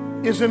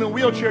is in a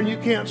wheelchair and you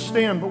can't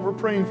stand, but we're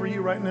praying for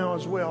you right now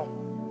as well.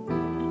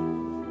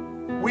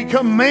 We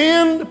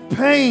command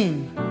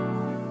pain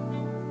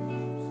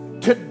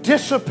to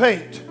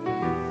dissipate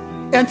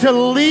and to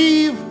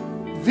leave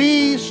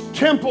these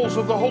temples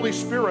of the Holy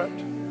Spirit,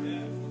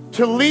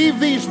 to leave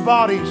these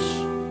bodies.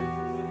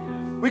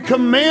 We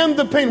command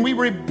the pain. We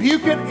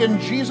rebuke it in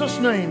Jesus'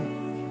 name.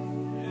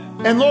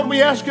 And Lord,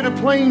 we ask you to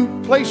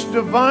place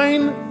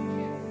divine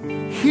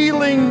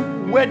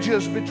healing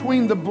wedges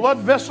between the blood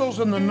vessels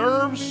and the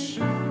nerves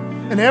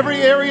and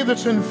every area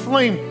that's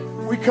inflamed.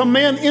 We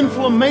command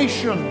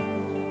inflammation.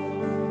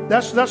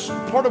 That's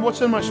part of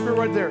what's in my spirit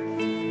right there.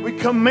 We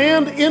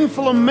command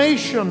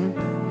inflammation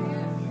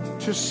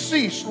to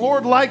cease.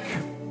 Lord, like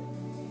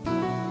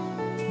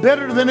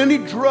better than any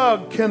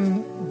drug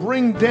can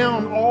bring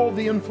down all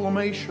the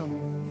inflammation.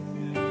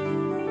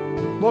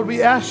 Lord,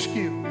 we ask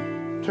you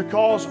to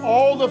cause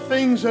all the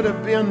things that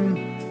have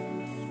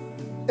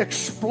been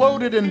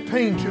exploded in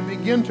pain to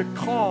begin to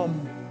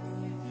calm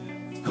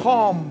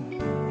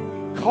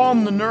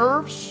the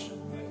nerves,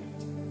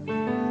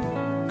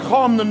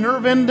 calm the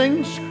nerve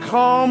endings,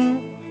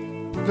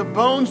 calm the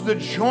bones, the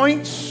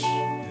joints.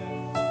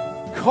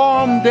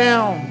 Calm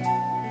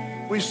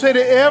down. We say to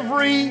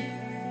every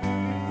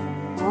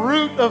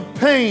root of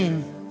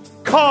pain,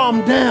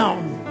 calm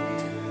down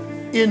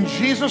in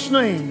Jesus'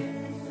 name.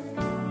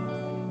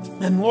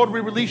 And Lord, we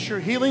release your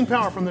healing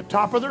power from the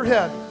top of their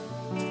head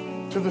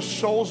to the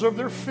soles of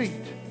their feet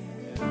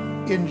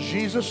in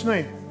Jesus'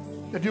 name.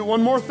 To do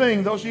one more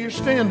thing, those of you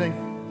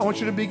standing, I want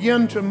you to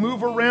begin to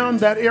move around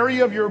that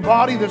area of your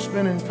body that's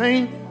been in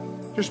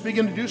pain. Just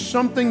begin to do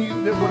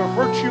something that would have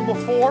hurt you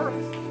before.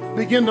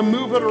 Begin to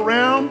move it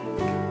around.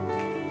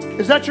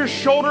 Is that your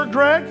shoulder,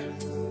 Greg?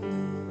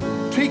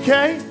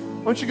 TK?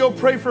 Why don't you go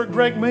pray for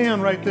Greg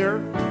Mann right there?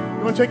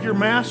 You want to take your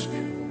mask?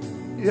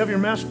 You have your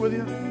mask with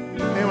you?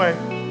 Anyway,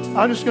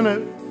 I'm just going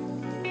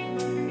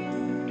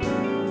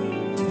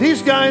to...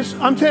 These guys,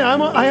 I'm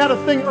telling you, I had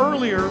a thing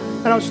earlier,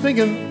 and I was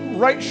thinking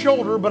right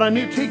shoulder, but I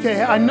knew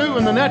TK, I knew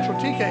in the natural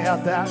TK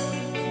had that,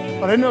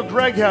 but I didn't know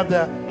Greg had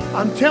that.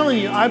 I'm telling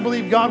you, I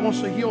believe God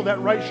wants to heal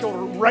that right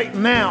shoulder right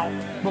now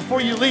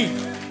before you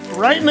leave.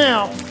 Right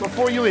now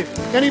before you leave.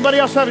 Anybody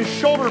else having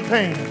shoulder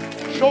pain?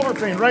 Shoulder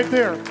pain right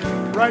there,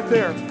 right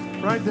there,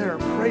 right there.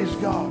 Praise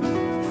God.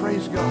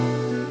 Praise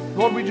God.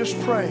 Lord, we just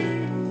pray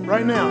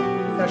right now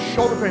that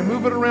shoulder pain.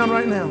 Move it around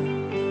right now.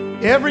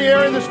 Every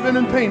area that's been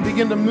in pain,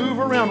 begin to move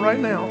around right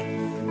now.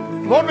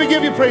 Lord, we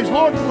give you praise.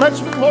 Lord, let's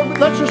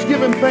just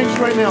give him thanks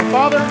right now.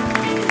 Father,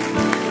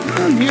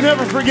 you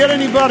never forget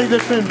anybody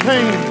that's in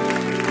pain.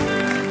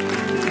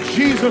 In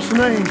Jesus'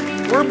 name,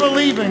 we're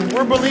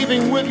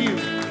believing with you.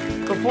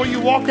 Before you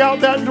walk out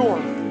that door,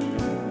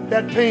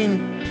 that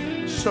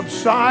pain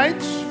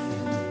subsides,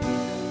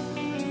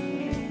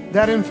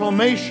 that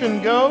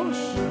inflammation goes,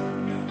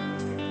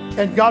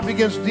 and God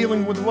begins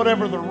dealing with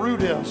whatever the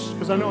root is,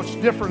 because I know it's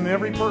different in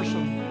every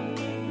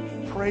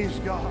person. Praise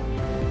God.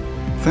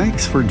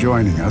 Thanks for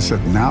joining us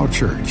at Now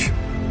Church.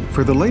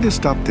 For the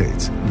latest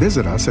updates,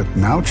 visit us at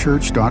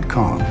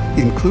nowchurch.com,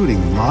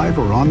 including live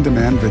or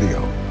on-demand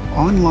video,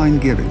 online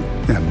giving,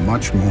 and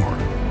much more.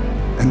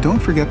 And don't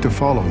forget to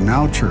follow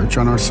Now Church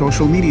on our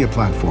social media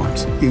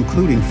platforms,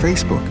 including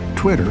Facebook,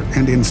 Twitter,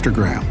 and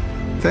Instagram.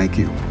 Thank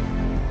you.